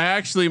 I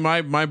actually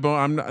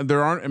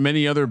there aren't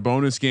many other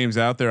bonus games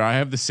out there. I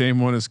have the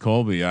same one as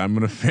Colby. I'm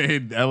gonna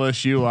fade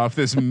LSU off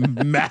this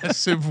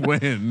massive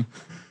win.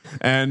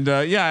 And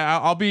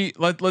I'll be.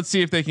 Let's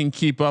see if they can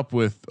keep up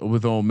with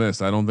Ole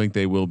Miss. I don't think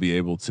they will be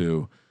able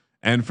to.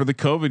 And for the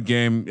COVID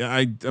game,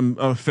 I'm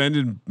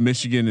offended.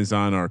 Michigan is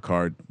on our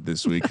card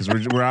this week because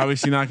we're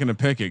obviously not going to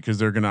pick it because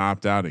they're going to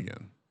opt out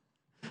again.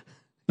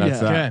 That's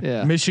that. Okay.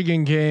 Yeah.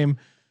 Michigan game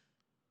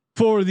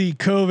for the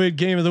COVID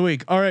game of the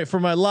week. All right,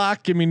 for my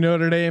lock, give me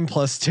Notre Dame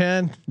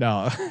 +10.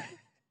 No,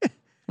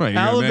 Wait,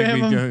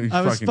 Alabama.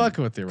 I was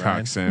fucking with you, cock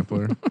Ryan.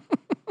 sampler.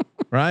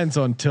 Ryan's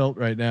on tilt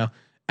right now.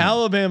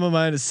 Alabama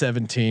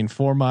 -17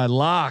 for my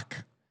lock.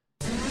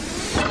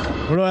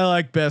 What do I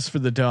like best for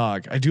the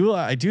dog? I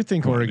do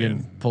think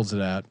Oregon pulls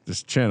it out.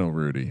 Just channel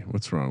Rudy.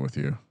 What's wrong with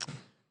you?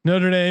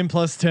 Notre Dame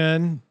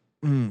 +10.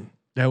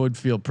 That would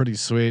feel pretty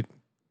sweet.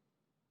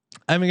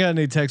 I haven't got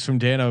any text from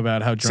Dano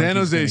about how drunk San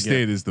Jose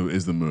State is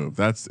the move.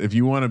 That's if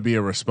you want to be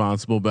a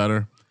responsible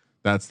bettor,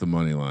 that's the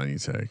money line you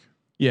take.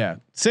 Yeah,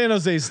 San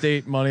Jose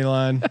State money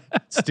line.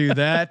 Let's do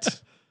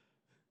that.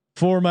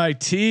 For my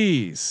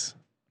tees,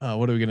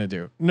 what are we gonna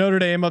do? Notre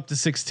Dame up to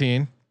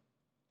 16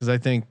 because I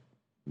think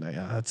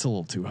that's a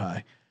little too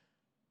high.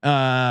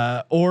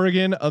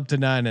 Oregon up to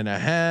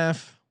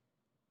 9.5.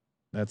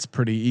 That's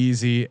pretty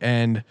easy,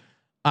 and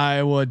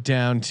Iowa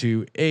down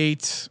to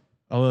 8.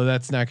 Although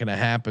that's not going to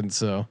happen.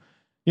 So,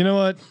 you know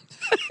what?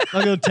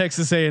 I'll go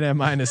Texas A&M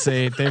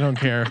 -8. They don't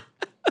care.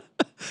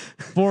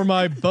 For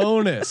my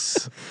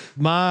bonus,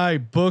 my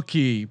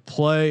bookie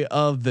play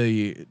of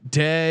the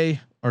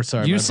day, or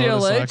sorry,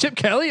 UCLA. Chip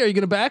Kelly, are you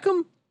going to back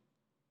him?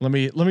 Let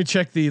me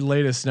check the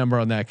latest number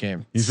on that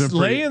game. He's been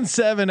laying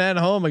 7 at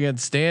home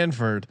against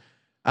Stanford.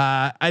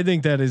 I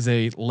think that is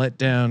a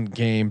letdown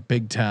game,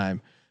 big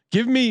time.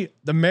 Give me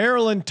the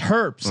Maryland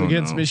Terps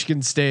against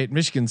Michigan State.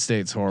 Michigan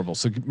State's horrible,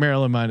 so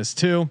Maryland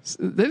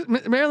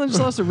 -2. Maryland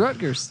just lost to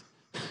Rutgers.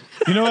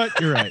 You know what?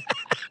 You're right.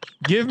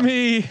 Give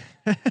me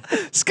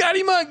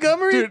Scotty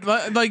Montgomery. Dude,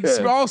 like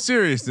all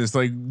seriousness,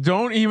 like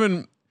don't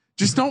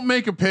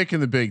make a pick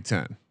in the Big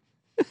Ten.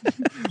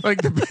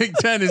 Like the Big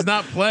Ten is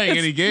not playing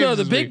any games. No,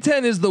 the Big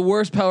Ten is the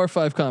worst Power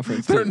 5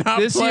 conference. They're not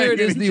this playing year. It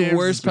is any the games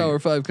worst this week. Power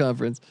 5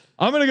 conference.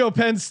 I'm gonna go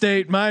Penn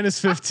State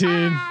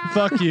 -15.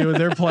 Fuck you.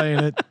 They're playing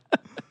it.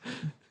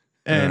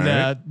 And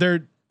right.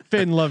 they're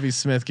Finn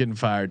Lovie-Smith getting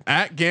fired.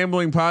 At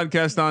Gambling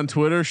Podcast on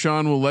Twitter,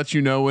 Sean will let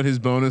you know what his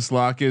bonus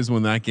lock is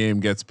when that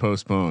game gets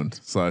postponed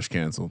 /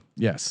 canceled.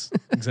 Yes,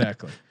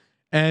 exactly.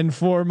 And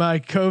for my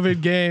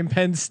COVID game,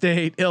 Penn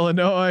State,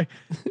 Illinois.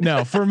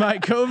 No, for my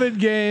COVID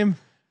game,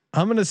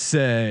 I'm gonna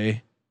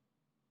say,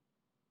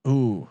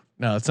 no,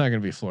 it's not gonna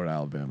be Florida,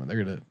 Alabama.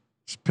 They're gonna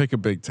Just pick a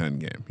Big Ten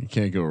game. You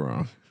can't go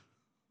wrong.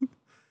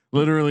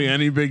 Literally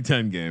any Big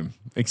Ten game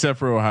except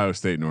for Ohio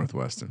State,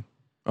 Northwestern.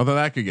 Although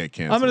that could get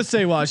canceled. I'm gonna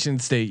say Washington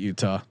State,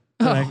 Utah.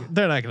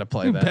 They're not gonna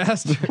play that.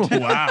 Bastard.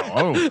 Wow!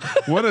 Oh,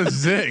 what a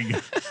zig!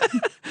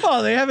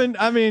 Oh, they haven't.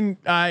 I mean,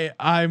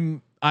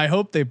 I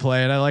hope they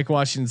play it. I like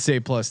Washington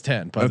State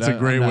 +10, but That's a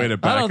great way to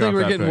back I don't think up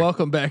we're that getting pick.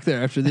 welcome back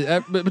there after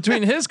the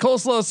between his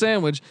coleslaw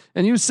sandwich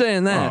and you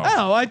saying that.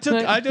 Oh, I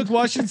took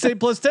Washington State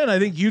 +10. I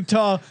think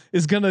Utah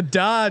is gonna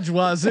dodge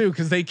Wazoo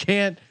because they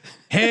can't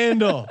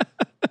handle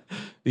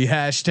the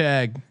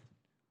hashtag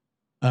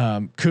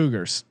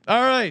Cougars.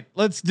 All right,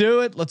 let's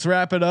do it. Let's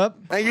wrap it up.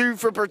 Thank you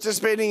for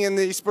participating in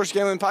the Sports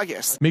Gambling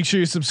Podcast. Make sure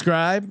you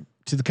subscribe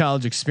to the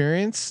College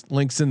Experience.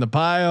 Links in the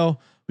bio.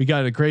 We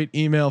got a great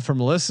email from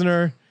a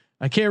listener.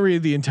 I can't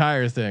read the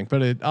entire thing,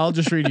 but I'll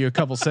just read you a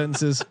couple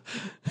sentences.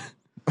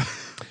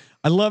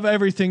 I love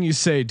everything you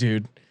say,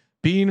 dude.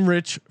 Being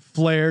rich,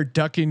 flair,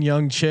 ducking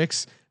young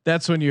chicks.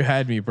 That's when you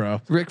had me,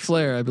 bro. Ric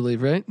Flair, I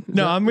believe, right?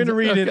 No, I'm going to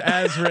read it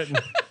as written.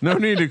 No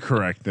need to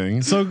correct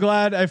things. So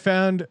glad I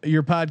found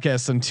your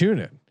podcast on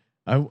TuneIn.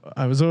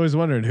 I was always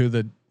wondering who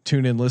the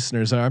TuneIn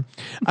listeners are.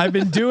 I've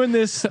been doing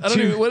this. I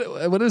don't even,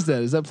 what is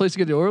that? Is that a place to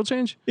get the oil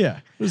change? Yeah.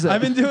 What is that? I've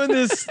been doing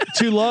this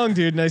too long,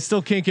 dude, and I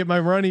still can't get my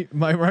running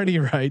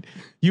right.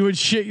 You would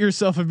shit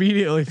yourself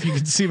immediately if you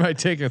could see my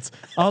tickets.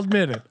 I'll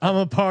admit it. I'm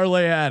a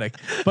parlay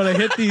addict, but I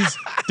hit these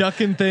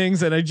ducking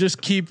things and I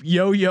just keep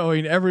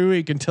yo-yoing every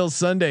week until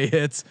Sunday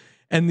hits.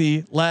 And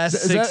the last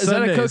six Sundays, is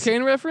that a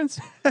cocaine reference?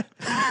 the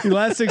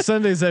last 6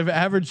 Sundays, I've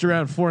averaged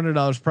around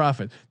 $400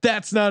 profit.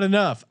 That's not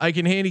enough. I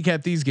can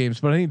handicap these games,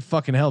 but I need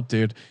fucking help,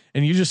 dude.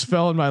 And you just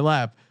fell in my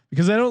lap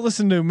because I don't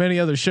listen to many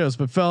other shows,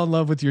 but fell in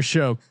love with your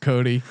show,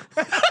 Cody.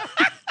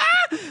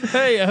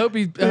 Hey, I hope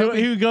he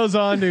He goes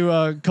on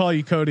to call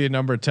you Cody a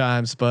number of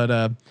times,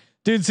 but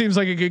dude seems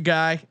like a good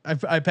guy.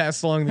 I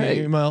passed along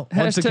the email.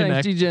 Once to hashtag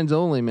connect. DGens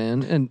only,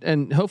 man,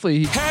 and hopefully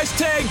he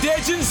Hashtag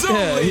Degens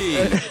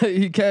only.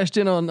 he cashed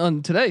in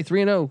on today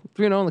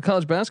 3-0 on the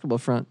college basketball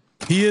front.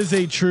 He is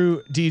a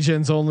true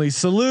DGens only.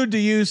 Salute to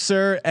you,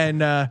 sir,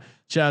 and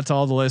shout out to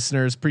all the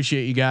listeners.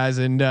 Appreciate you guys.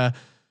 And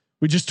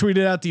we just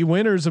tweeted out the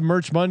winners of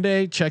Merch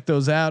Monday. Check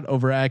those out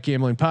over at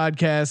Gambling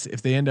Podcast.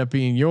 If they end up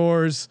being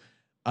yours,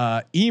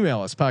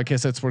 email us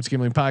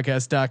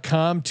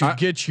podcast@sportsgamblingpodcast.com to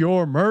get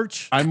your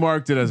merch. I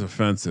marked it as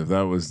offensive.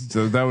 That was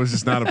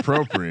just not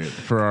appropriate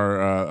for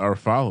our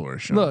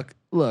followers. Sean.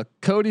 Look,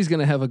 Cody's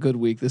gonna have a good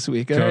week this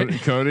week. All right?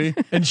 Cody.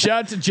 And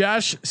shout out to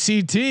Josh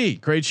CT.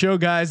 Great show,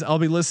 guys. I'll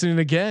be listening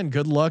again.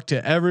 Good luck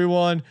to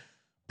everyone.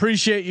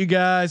 Appreciate you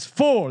guys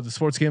for the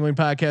Sports Gambling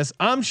Podcast.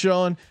 I'm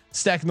Sean,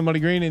 stacking the money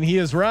green, and he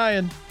is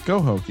Ryan.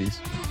 Go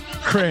Hokies.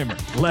 Kramer.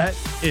 Let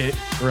it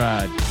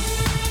ride.